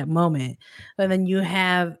think, at that moment. And then you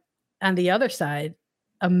have on the other side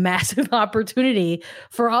a massive opportunity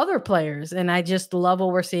for other players. And I just love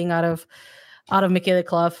what we're seeing out of Michaela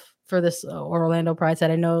Clough for this Orlando Pride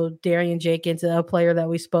side. I know Darian Jenkins, a player that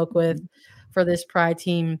we spoke with for this Pride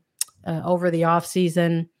team over the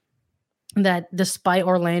offseason, that despite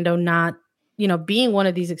Orlando not, being one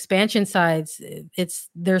of these expansion sides,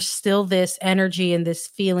 there's still this energy and this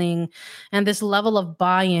feeling and this level of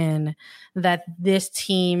buy-in that this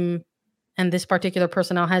team and this particular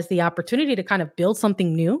personnel has the opportunity to kind of build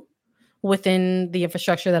something new within the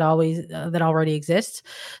infrastructure that already exists.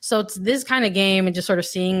 So it's this kind of game, and just sort of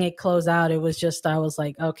seeing it close out, it was just, I was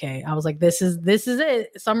like, okay, this is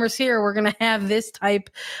it. Summer's here. We're going to have this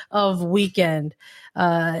type of weekend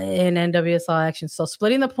in NWSL action. So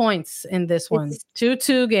splitting the points in this one,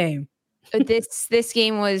 2-2 game. This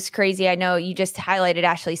game was crazy. I know you just highlighted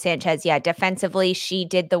Ashley Sanchez. Yeah, defensively, she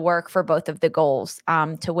did the work for both of the goals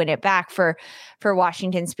to win it back for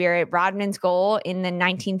Washington Spirit. Rodman's goal in the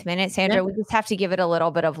 19th minute, Sandra, we just have to give it a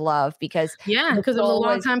little bit of love because it was a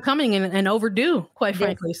long time coming and overdue, quite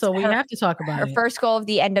frankly. So we have to talk about her first goal of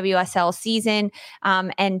the NWSL season,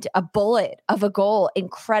 and a bullet of a goal,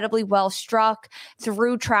 incredibly well struck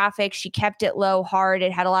through traffic. She kept it low, hard.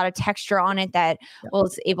 It had a lot of texture on it that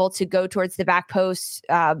was able to go towards the back post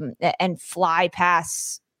and fly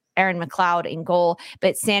past Erin McLeod in goal.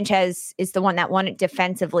 But Sanchez is the one that won it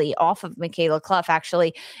defensively off of Michaela Clough,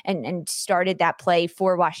 actually, and started that play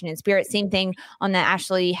for Washington Spirit. Same thing on the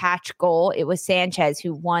Ashley Hatch goal. It was Sanchez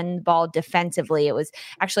who won the ball defensively. It was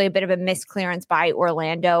actually a bit of a misclearance by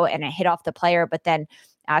Orlando, and it hit off the player, but then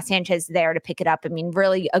Sanchez there to pick it up. I mean,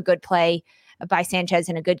 really a good play by Sanchez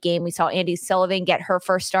in a good game. We saw Andy Sullivan get her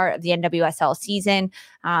first start of the NWSL season.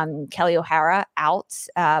 Kelly O'Hara out,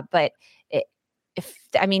 but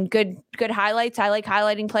good highlights. I like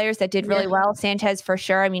highlighting players that did really well. Sanchez for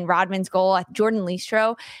sure. I mean, Rodman's goal. Jordan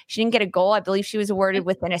Listro, she didn't get a goal. I believe she was awarded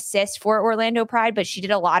with an assist for Orlando Pride, but she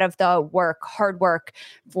did a lot of the hard work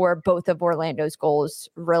for both of Orlando's goals.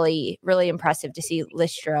 Really, really impressive to see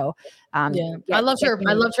Listro. I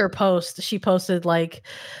loved her post. She posted like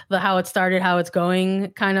the how it started, how it's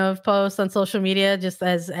going kind of post on social media, just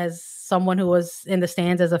as someone who was in the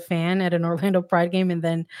stands as a fan at an Orlando Pride game, and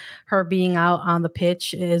then her being out on the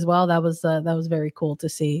pitch as well. That was very cool to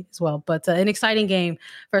see as well. But an exciting game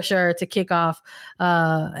for sure to kick off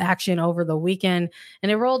action over the weekend,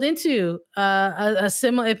 and it rolled into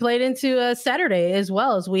it played into Saturday as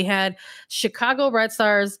well, as we had Chicago Red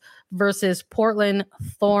Stars versus Portland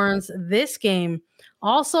Thorns. This game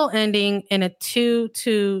also ending in a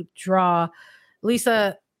 2-2 draw.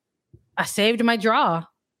 Lisa, I saved my draw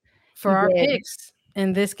for our picks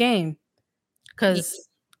in this game because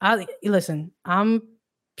I'm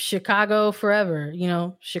Chicago forever,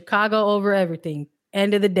 Chicago over everything,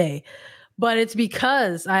 end of the day. But it's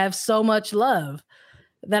because I have so much love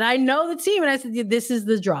that I know the team, and I said, this is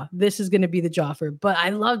the draw. This is going to be the draw for it. But I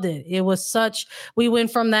loved it. It was we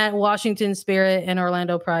went from that Washington Spirit and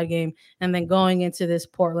Orlando Pride game, and then going into this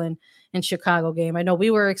Portland and Chicago game. I know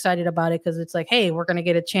we were excited about it because it's like, hey, we're going to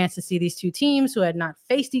get a chance to see these two teams who had not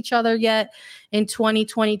faced each other yet in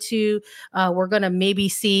 2022. We're going to maybe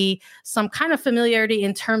see some kind of familiarity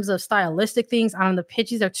in terms of stylistic things on the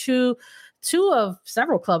pitches. They're two of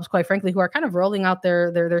several clubs, quite frankly, who are kind of rolling out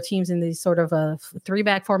their teams in these sort of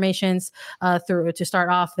 3-back formations to start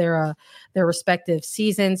off their respective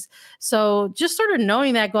seasons. So just sort of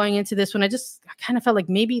knowing that going into this one, I kind of felt like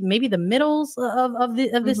maybe the middles of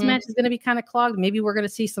this match is going to be kind of clogged. Maybe we're going to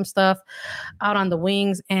see some stuff out on the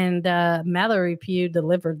wings, and Mallory Pugh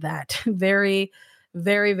delivered that very,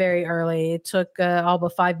 very, very early. It took all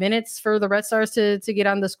but 5 minutes for the Red Stars to get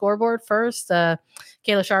on the scoreboard first.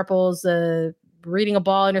 Kayla Sharples reading a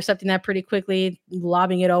ball, intercepting that pretty quickly,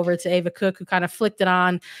 lobbing it over to Ava Cook, who kind of flicked it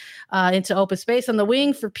on into open space on the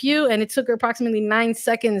wing for Pugh. And it took her approximately 9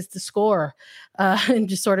 seconds to score, and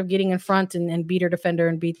just sort of getting in front and beat her defender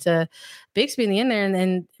and beat Bixby in the end there. And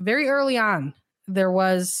then very early on, there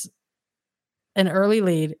was an early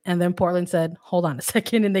lead, and then Portland said, hold on a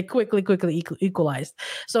second, and they quickly equalized.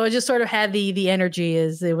 So it just sort of had the energy.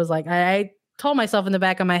 It was like I told myself in the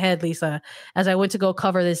back of my head, Lisa, as I went to go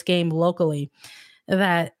cover this game locally,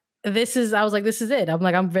 that this is it.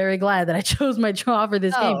 I'm very glad that I chose my draw for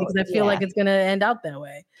this game, because I feel like it's going to end out that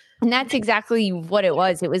way. And that's exactly what it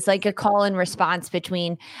was. It was like a call and response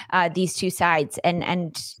between these two sides.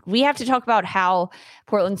 And we have to talk about how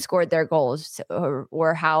Portland scored their goals,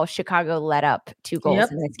 or how Chicago led up 2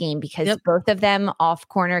 goals in this game, because both of them off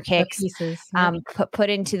corner kicks,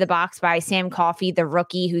 put into the box by Sam Coffey, the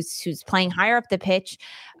rookie who's playing higher up the pitch.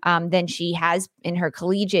 than she has in her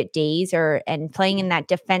collegiate days, and playing in that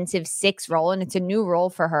defensive 6 role. And it's a new role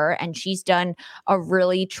for her, and she's done a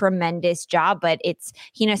really tremendous job. But it's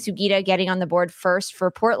Hina Sugita getting on the board first for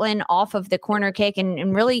Portland off of the corner kick,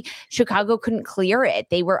 and really Chicago couldn't clear it.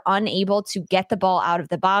 They were unable to get the ball out of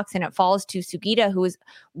the box, and it falls to Sugita, who is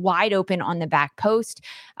wide open on the back post.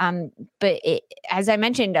 But as I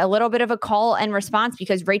mentioned, a little bit of a call and response,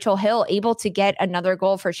 because Rachel Hill able to get another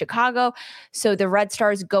goal for Chicago. So the Red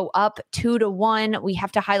Stars go up 2-1. We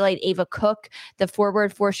have to highlight Ava Cook, the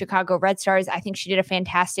forward for Chicago Red Stars. I think she did a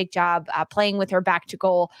fantastic job playing with her back to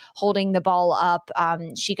goal, holding the ball up.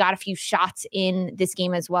 She got a few shots in this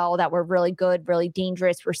game as well that were really good, really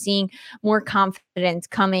dangerous. We're seeing more confidence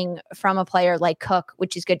coming from a player like Cook,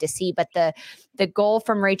 which is good to see. But the goal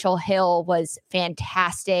from Rachel Hill was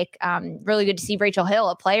fantastic. Really good to see Rachel Hill,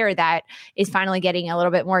 a player that is finally getting a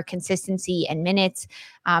little bit more consistency and minutes,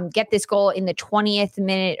 get this goal in the 20th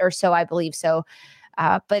minute or so, I believe so.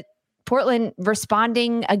 But Portland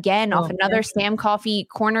responding again off another Sam Coffey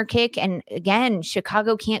corner kick. And again,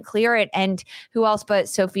 Chicago can't clear it. And who else but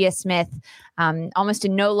Sophia Smith? Almost a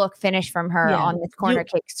no-look finish from her on this corner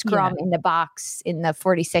kick scrum in the box in the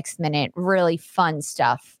 46th minute. Really fun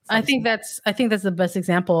stuff. I think that's the best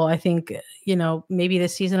example. I think, maybe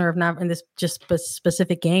this season, or if not in this just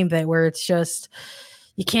specific game, that where it's just,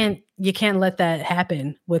 you can't let that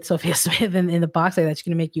happen with Sophia Smith in the box like that's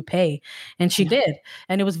going to make you pay. And she did.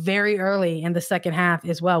 And it was very early in the second half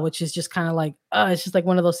as well, which is just kind of like, it's just like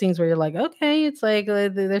one of those things where you're like, okay, it's like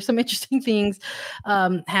there's some interesting things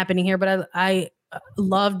happening here. But I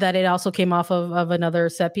loved that it also came off of another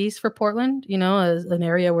set piece for Portland, as an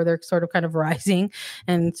area where they're sort of kind of rising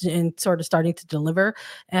and sort of starting to deliver,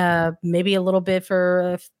 maybe a little bit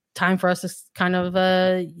for time for us to kind of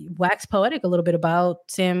wax poetic a little bit about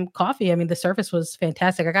Sam Coffey. I mean, the surface was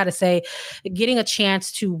fantastic. I got to say, getting a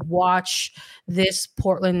chance to watch this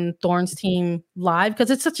Portland Thorns team live,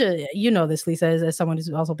 because it's such a, this, Lisa, as someone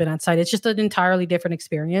who's also been on site, it's just an entirely different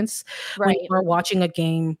experience when you're watching a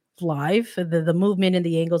game live. The movement and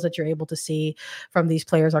the angles that you're able to see from these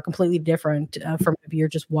players are completely different from if you're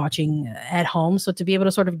just watching at home. So to be able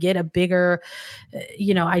to sort of get a bigger,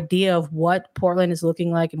 idea of what Portland is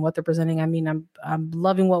looking like and what they're presenting. I mean, I'm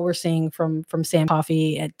loving what we're seeing from Sam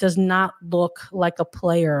Coffey. It does not look like a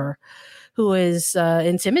player who is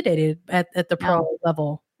intimidated at the pro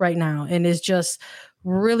level right now, and is just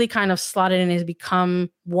really kind of slotted in, has become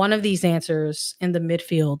one of these answers in the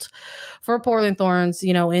midfield for Portland Thorns,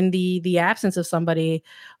 in the absence of somebody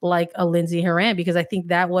like a Lindsey Horan, because I think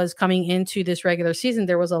that was coming into this regular season.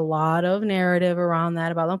 There was a lot of narrative around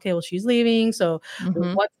that about, okay, well, she's leaving. So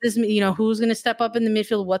what's this, who's going to step up in the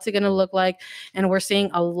midfield? What's it going to look like? And we're seeing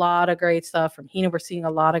a lot of great stuff from Hina. We're seeing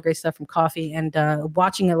a lot of great stuff from Coffey, and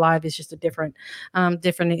watching it live is just a different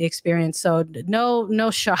experience. So no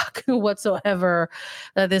shock whatsoever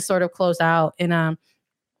that this sort of closed out in a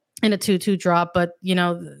 2-2 drop. But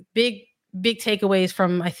big takeaways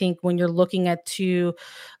from, I think, when you're looking at two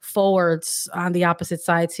forwards on the opposite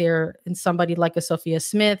sides here, and somebody like a Sophia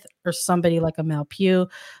Smith or somebody like a Mel Pugh,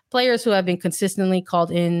 players who have been consistently called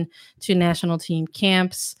in to national team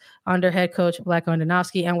camps under head coach Vlatko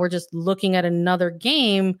Andonovski. And we're just looking at another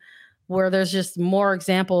game where there's just more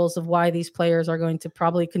examples of why these players are going to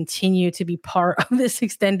probably continue to be part of this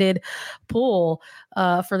extended pool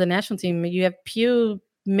for the national team. You have Pugh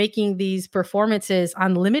making these performances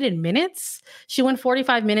on limited minutes. She went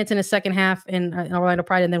 45 minutes in the second half in Orlando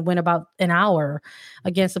Pride, and then went about an hour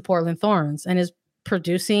against the Portland Thorns, and is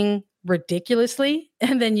producing ridiculously.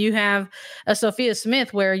 And then you have a Sophia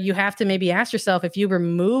Smith, where you have to maybe ask yourself, if you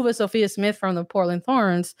remove a Sophia Smith from the Portland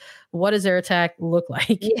Thorns, what does their attack look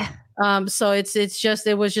like? Yeah. So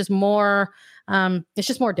it was just more. It's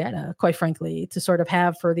just more data, quite frankly, to sort of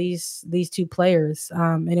have for these two players.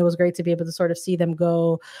 And it was great to be able to sort of see them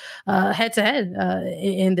go head to head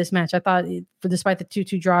in this match. I thought, despite the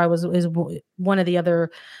 2-2 draw, is one of the other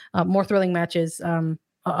more thrilling matches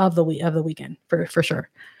of the weekend for sure.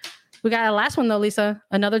 We got a last one though, Lisa.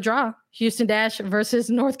 Another draw. Houston Dash versus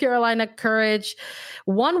North Carolina Courage.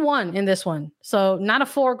 1-1 in this one. So not a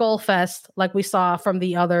 4-goal fest like we saw from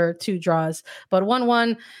the other two draws, but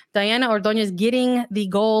 1-1. Diana Ordonez getting the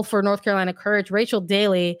goal for North Carolina Courage. Rachel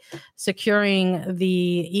Daly securing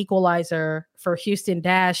the equalizer for Houston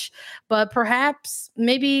Dash. But perhaps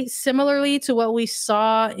maybe similarly to what we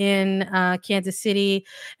saw in Kansas City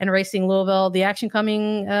and Racing Louisville, the action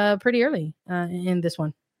coming pretty early in this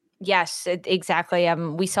one. Yes, exactly.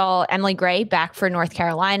 We saw Emily Gray back for North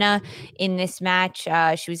Carolina in this match.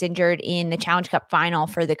 She was injured in the Challenge Cup final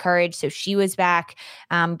for the Courage, so she was back.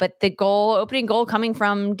 But the opening goal coming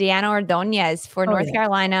from Diana Ordonez for North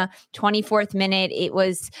Carolina, 24th minute. It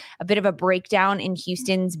was a bit of a breakdown in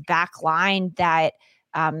Houston's back line that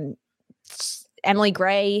Emily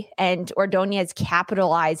Gray and Ordonez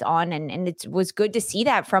capitalize on. And it was good to see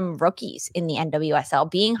that from rookies in the NWSL,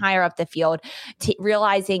 being higher up the field,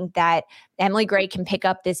 realizing that Emily Gray can pick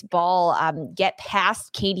up this ball, get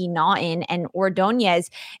past Katie Naughton and Ordonez.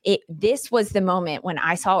 This was the moment when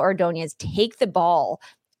I saw Ordonez take the ball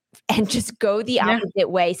and just go the opposite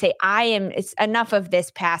way. Say, it's enough of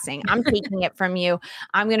this passing. I'm taking it from you.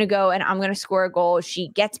 I'm going to go and I'm going to score a goal. She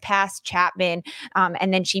gets past Chapman,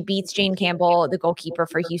 and then she beats Jane Campbell, the goalkeeper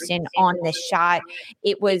for Houston, on this shot.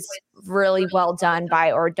 It was really well done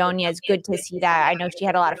by Ordonez. Good to see that. I know she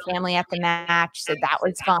had a lot of family at the match, so that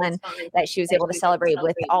was fun that she was able to celebrate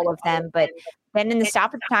with all of them. But then in the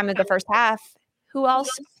stoppage time of the first half, who else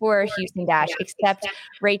for Houston Dash except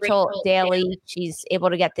Rachel Daly? She's able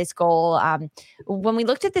to get this goal. When we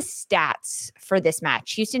looked at the stats for this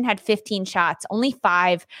match, Houston had 15 shots, only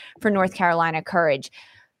 5 for North Carolina Courage.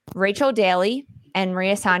 Rachel Daly and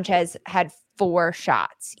Maria Sanchez had 4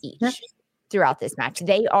 shots each throughout this match.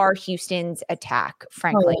 They are Houston's attack,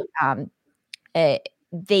 frankly.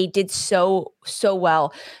 They did so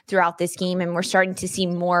well throughout this game, and we're starting to see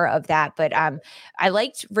more of that. But I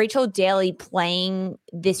liked Rachel Daly playing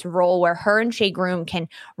this role where her and Shea Groom can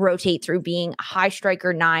rotate through being a high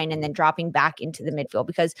striker 9 and then dropping back into the midfield.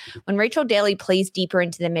 Because when Rachel Daly plays deeper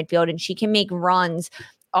into the midfield and she can make runs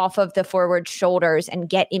off of the forward shoulders and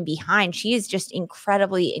get in behind, she is just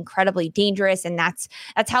incredibly dangerous. And that's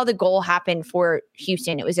how the goal happened for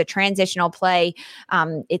Houston. It was a transitional play.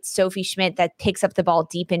 It's Sophie Schmidt that picks up the ball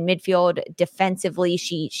deep in midfield. Defensively,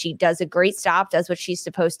 she does a great stop, does what she's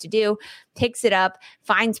supposed to do, picks it up,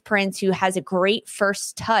 finds Prince, who has a great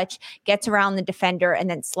first touch, gets around the defender, and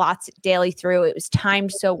then slots Daly through. It was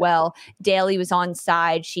timed so well. Daly was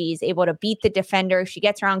onside. She's able to beat the defender. She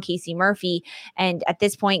gets around Casey Murphy. And at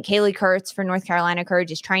this point, Kaylee Kurtz for North Carolina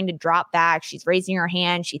Courage is trying to drop back. She's raising her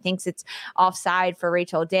hand. She thinks it's offside for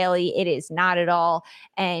Rachel Daly. It is not at all.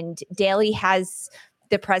 And Daly has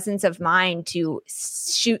the presence of mind to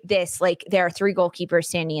shoot this like there are 3 goalkeepers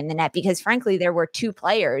standing in the net, because frankly, there were 2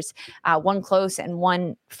 players, one close and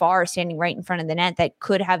one far, standing right in front of the net that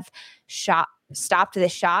could have stopped the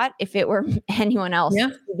shot if it were anyone else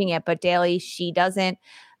shooting it. But Daly, she doesn't.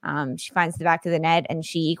 She finds the back of the net and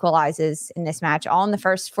she equalizes in this match, all in the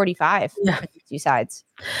first 45 for the 2 sides.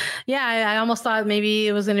 Yeah, I almost thought maybe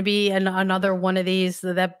it was going to be another one of these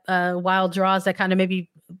that wild draws that kind of maybe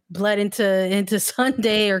bled into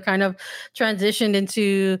Sunday, or kind of transitioned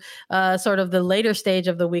into sort of the later stage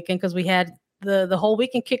of the weekend, because we had the whole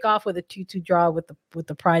weekend kick off with a 2-2 draw with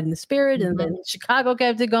the Pride and the Spirit, and then Chicago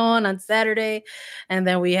kept it going on Saturday, and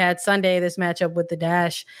then we had Sunday this matchup with the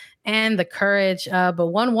Dash and the Courage, but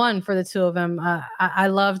 1-1 for the 2 of them. I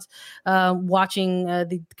loved watching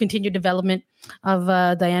the continued development of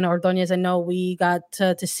Diana Ordonez. I know we got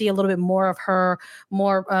to see a little bit more of her,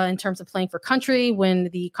 in terms of playing for country when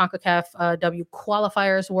the CONCACAF W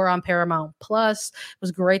qualifiers were on Paramount Plus. It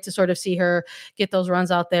was great to sort of see her get those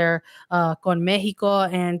runs out there con Mexico,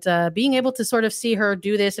 and being able to sort of see her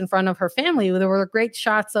do this in front of her family. There were great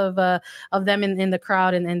shots of them in the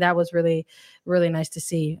crowd, and that was really, really nice to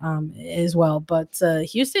see as well. But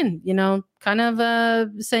Houston, kind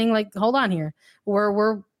of saying like, hold on here,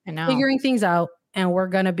 we're figuring things out, and we're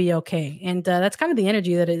going to be okay. And that's kind of the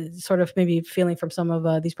energy that is sort of maybe feeling from some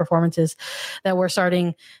of these performances that we're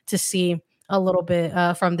starting to see a little bit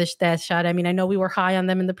from this Dash shot. I mean, I know we were high on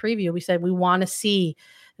them in the preview. We said we want to see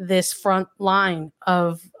this front line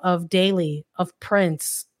of Daly, of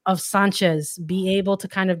Prince, of Sanchez be able to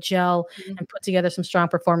kind of gel and put together some strong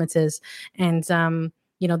performances. And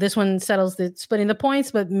this one settles the splitting the points,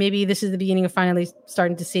 but maybe this is the beginning of finally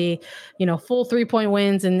starting to see, full 3-point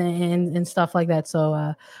wins and stuff like that.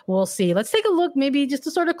 So we'll see. Let's take a look, maybe just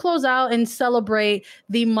to sort of close out and celebrate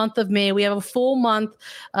the month of May. We have a full month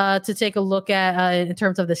to take a look at in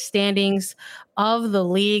terms of the standings of the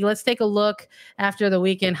league. Let's take a look after the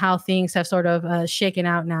weekend how things have sort of shaken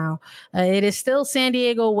out now. It is still San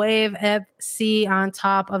Diego Wave FC on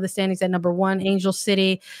top of the standings at number 1, Angel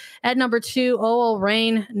City at number 2, OL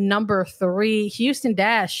Reign number 3, Houston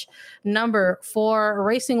Dash number 4,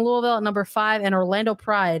 Racing Louisville at number 5, and Orlando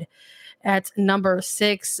Pride at number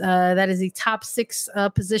 6. That is the top 6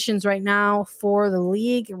 positions right now for the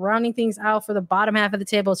league. Rounding things out for the bottom half of the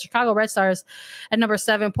table, Chicago Red Stars at number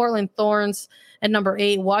 7, Portland Thorns at number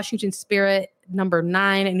 8, Washington Spirit number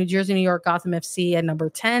 9, New Jersey, New York, Gotham FC at number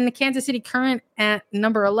 10, Kansas City Current at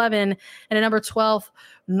number 11, and at number 12,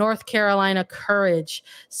 North Carolina Courage.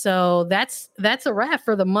 So that's a wrap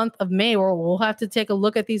for the month of May. We'll have to take a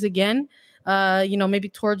look at these again, maybe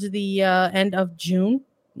towards the end of June,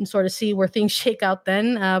 and sort of see where things shake out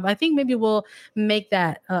then. I think maybe we'll make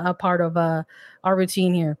that a part of our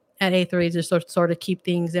routine here at A3 to sort of keep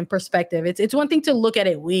things in perspective. It's one thing to look at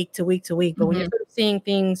it week to week to week, but when you're sort of seeing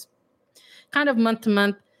things kind of month to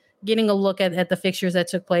month, getting a look at the fixtures that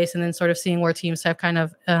took place and then sort of seeing where teams have kind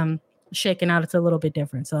of shaken out, it's a little bit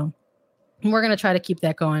different. So we're going to try to keep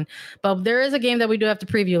that going. But there is a game that we do have to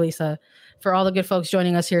preview, Lisa, for all the good folks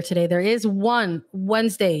joining us here today. There is one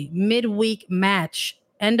Wednesday midweek match,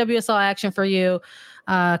 NWSL action for you,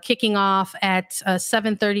 kicking off at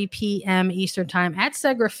 7:30 p.m. Eastern time at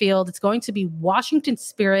Segra Field. It's going to be Washington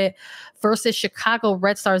Spirit versus Chicago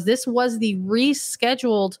Red Stars. This was the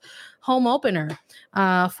rescheduled home opener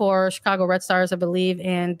for Chicago Red Stars, I believe,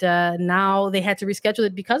 and now they had to reschedule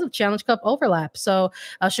it because of Challenge Cup overlap. So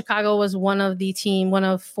Chicago was one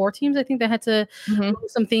of 4 teams, I think, that had to move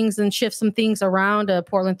some things and shift some things around.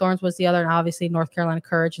 Portland Thorns was the other, and obviously North Carolina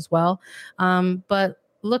Courage as well. But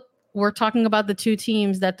look, we're talking about the 2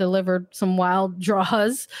 teams that delivered some wild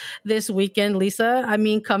draws this weekend. Lisa, I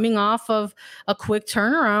mean, coming off of a quick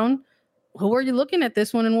turnaround, who are you looking at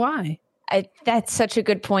this one and why? That's such a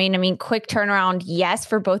good point. I mean, quick turnaround, yes,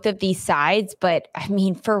 for both of these sides. But I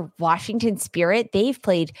mean, for Washington Spirit, they've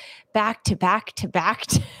played back to back to back.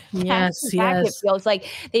 Yes. It feels like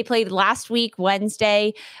they played last week,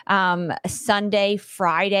 Wednesday, Sunday,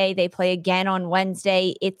 Friday. They play again on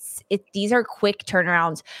Wednesday. These are quick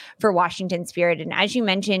turnarounds for Washington Spirit. And as you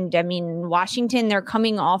mentioned, I mean, Washington, they're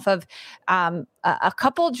coming off of a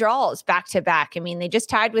couple draws back to back. I mean, they just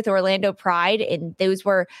tied with Orlando Pride, and those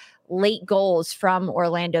were late goals from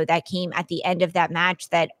Orlando that came at the end of that match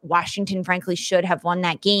that Washington frankly should have won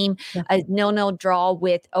that game. Yeah. A 0-0 draw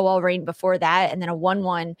with OL Reign before that, and then a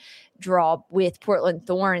 1-1 draw with Portland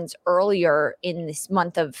Thorns earlier in this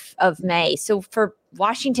month of May. So for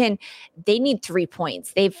Washington, they need 3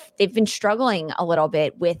 points. They've been struggling a little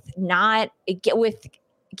bit with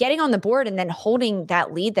getting on the board and then holding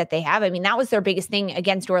that lead that they have. I mean, that was their biggest thing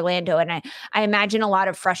against Orlando. And I imagine a lot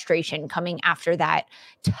of frustration coming after that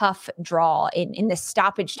tough draw in the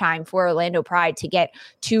stoppage time for Orlando Pride to get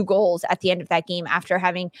 2 goals at the end of that game after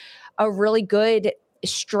having a really good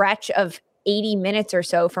stretch of 80 minutes or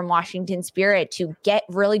so from Washington Spirit to get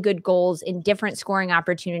really good goals in different scoring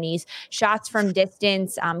opportunities, shots from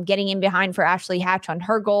distance, getting in behind for Ashley Hatch on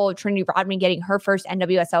her goal, Trinity Rodman getting her first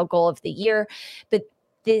NWSL goal of the year. But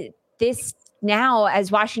this now,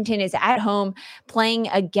 as Washington is at home playing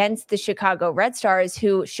against the Chicago Red Stars,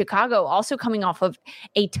 who Chicago also coming off of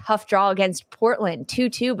a tough draw against Portland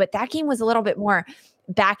 2-2, but that game was a little bit more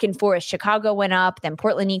back and forth. Chicago went up, then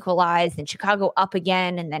Portland equalized, then Chicago up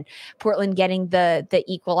again, and then Portland getting the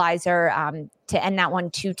equalizer to end that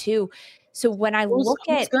one 2-2. So when I look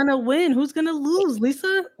at who's gonna win, who's gonna lose,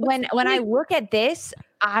 Lisa? When I look at this,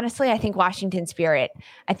 honestly, I think Washington Spirit.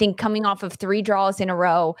 I think coming off of 3 draws in a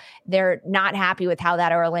row, they're not happy with how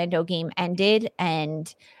that Orlando game ended.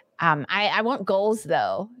 And I want goals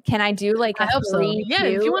though. Can I do like a 3-2? Yeah,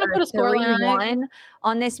 if you want to put a score 3-1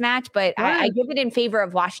 on this match, but I give it in favor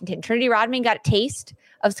of Washington. Trinity Rodman got a taste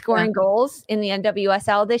of scoring goals in the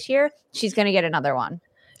NWSL this year. She's going to get another one.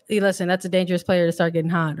 Listen, that's a dangerous player to start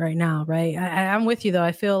getting hot right now, right? I'm with you, though.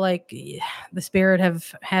 I feel like the Spirit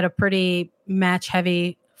have had a pretty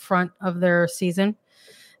match-heavy front of their season,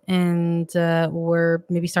 and we're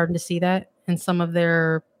maybe starting to see that in some of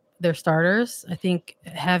their starters. I think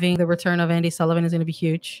having the return of Andy Sullivan is going to be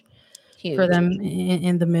huge for them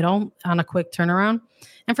in the middle on a quick turnaround.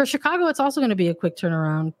 And for Chicago, it's also going to be a quick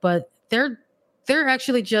turnaround, but they're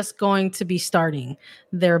actually just going to be starting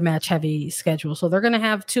their match heavy schedule. So they're going to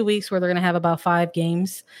have 2 weeks where they're going to have about 5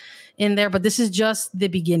 games in there, but this is just the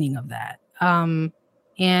beginning of that. And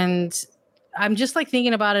I'm just like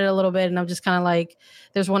thinking about it a little bit, and I'm just kind of like,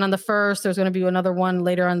 there's one on the 1st, there's going to be another one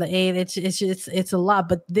later on the 8th. It's a lot,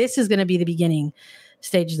 but this is going to be the beginning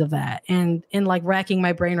stages of that. And in like racking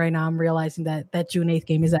my brain right now, I'm realizing that June 8th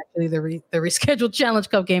game is actually the rescheduled Challenge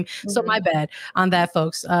Cup game. So my bad on that,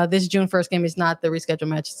 folks. This June 1st game is not the rescheduled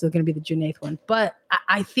match. It's still going to be the June 8th one. But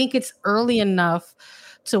I think it's early enough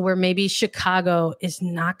to where maybe Chicago is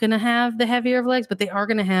not going to have the heavier of legs, but they are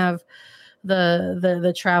going to have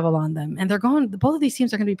the travel on them. And both of these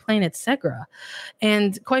teams are going to be playing at Segra.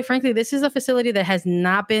 And quite frankly, this is a facility that has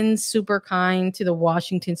not been super kind to the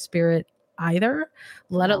Washington Spirit either,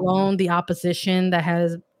 let alone the opposition that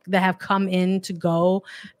have come in to go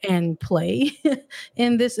and play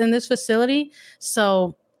in this facility.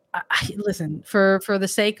 So listen, for the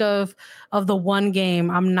sake of the one game,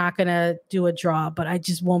 I'm not gonna do a draw, but I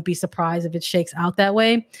just won't be surprised if it shakes out that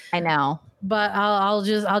way. I know, but I'll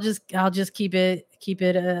just keep it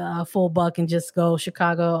a full buck and just go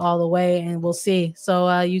Chicago all the way, and we'll see.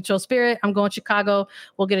 So you chose Spirit. I'm going Chicago.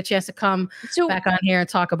 We'll get a chance to come back on here and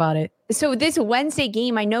talk about it. So this Wednesday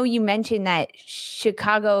game, I know you mentioned that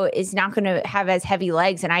Chicago is not going to have as heavy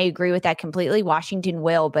legs, and I agree with that completely. Washington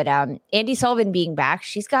will, but Andi Sullivan being back,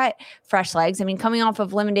 she's got fresh legs. I mean, coming off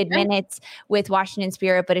of limited minutes with Washington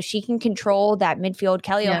Spirit, but if she can control that midfield,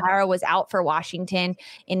 Kelly O'Hara was out for Washington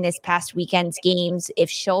in this past weekend's games. If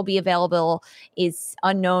she'll be available is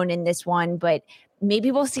unknown in this one, but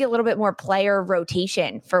maybe we'll see a little bit more player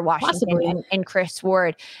rotation for Washington and Chris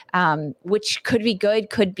Ward, which could be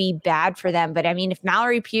good, could be bad for them. But I mean, if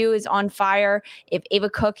Mallory Pugh is on fire, if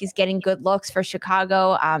Ava Cook is getting good looks for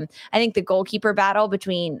Chicago, I think the goalkeeper battle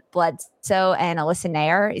between Bledsoe and Alyssa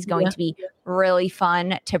Nair is going to be really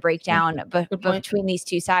fun to break down between these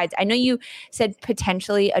two sides. I know you said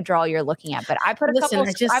potentially a draw you're looking at, but I put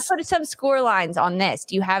I put some score lines on this.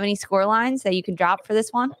 Do you have any score lines that you can drop for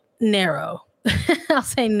this one? Narrow. I'll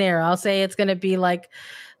say narrow. I'll say it's going to be like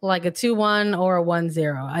a 2-1 or a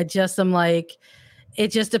 1-0. I just am like, it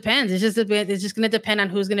just depends. It's just going to depend on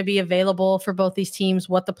who's going to be available for both these teams.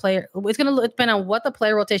 It's going to depend on what the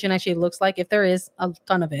player rotation actually looks like, if there is a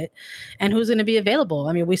ton of it, and who's going to be available.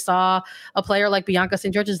 I mean, we saw a player like Bianca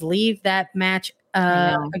St. George's leave that match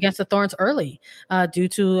against the Thorns early due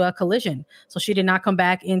to a collision. So she did not come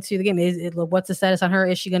back into the game. What's the status on her?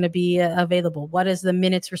 Is she going to be available? What does the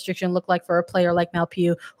minutes restriction look like for a player like Mal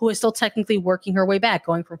Pugh, who is still technically working her way back,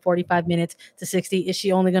 going from 45 minutes to 60? Is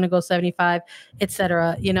she only going to go 75,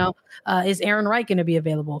 etc.? Is Aaron Wright going to be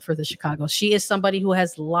available for the Chicago? She is somebody who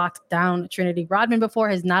has locked down Trinity Rodman before,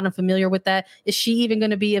 is not unfamiliar with that. Is she even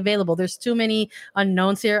going to be available? There's too many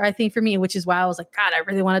unknowns here, I think, for me, which is why I was like, God, I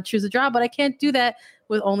really want to choose a draw, but I can't do that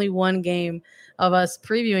with only one game of us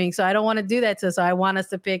previewing. So I don't want to do that. So I want us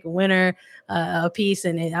to pick a winner a piece.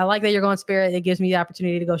 And I like that you're going Spirit. It gives me the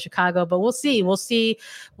opportunity to go Chicago, but we'll see. We'll see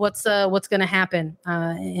what's going to happen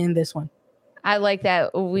in this one. I like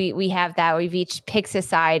that we have that. We've each picked a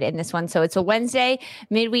side in this one. So it's a Wednesday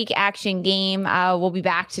midweek action game. We'll be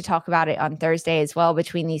back to talk about it on Thursday as well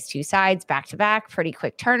between these two sides, back to back. Pretty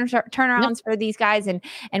quick turnarounds for these guys. And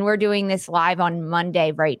we're doing this live on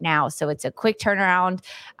Monday right now. So it's a quick turnaround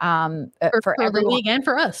for everyone, the league and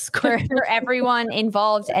for us. for everyone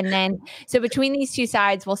involved. And then, so between these two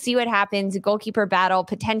sides, we'll see what happens. A goalkeeper battle,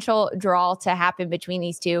 potential draw to happen between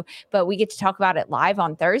these two. But we get to talk about it live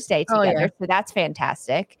on Thursday together. So that's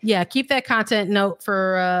fantastic. Yeah, keep that content note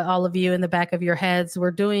for all of you in the back of your heads.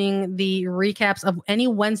 We're doing the recaps of any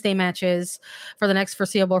Wednesday matches for the next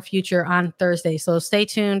foreseeable future on Thursday. So stay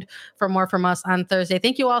tuned for more from us on Thursday.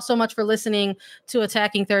 Thank you all so much for listening to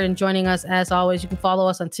Attacking Third and joining us as always. You can follow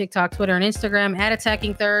us on TikTok, Twitter, and Instagram at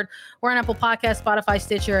Attacking Third. We're on Apple Podcasts, Spotify,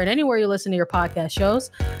 Stitcher, and anywhere you listen to your podcast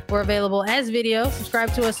shows. We're available as video.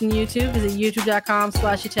 Subscribe to us on YouTube. Visit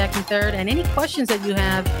youtube.com/Attacking Third. And any questions that you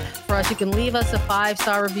have for us, you can leave us a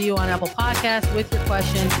 5-star review on Apple Podcasts with your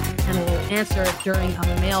question, and we'll answer it during a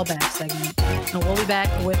mailbag segment. And we'll be back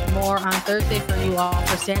with more on Thursday for you all.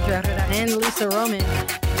 For Sandra Herrera and Lisa Roman,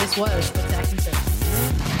 this was Attacking Third.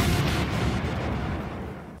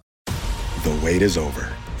 The wait is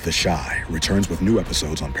over. The Chi returns with new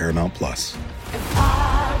episodes on Paramount+.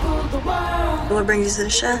 What brings you to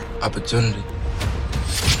the Chi? Opportunity.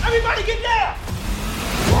 Everybody get down!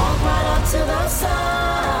 Walk right up to the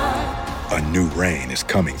side. A new reign is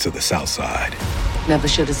coming to the South Side. Never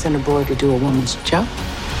should have sent a boy to do a woman's job.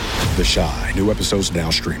 The Chi. New episodes now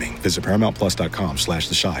streaming. Visit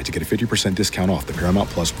ParamountPlus.com/The Chi to get a 50% discount off the Paramount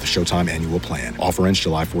Plus with the Showtime annual plan. Offer ends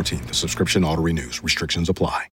July 14th. The subscription auto-renews. Restrictions apply.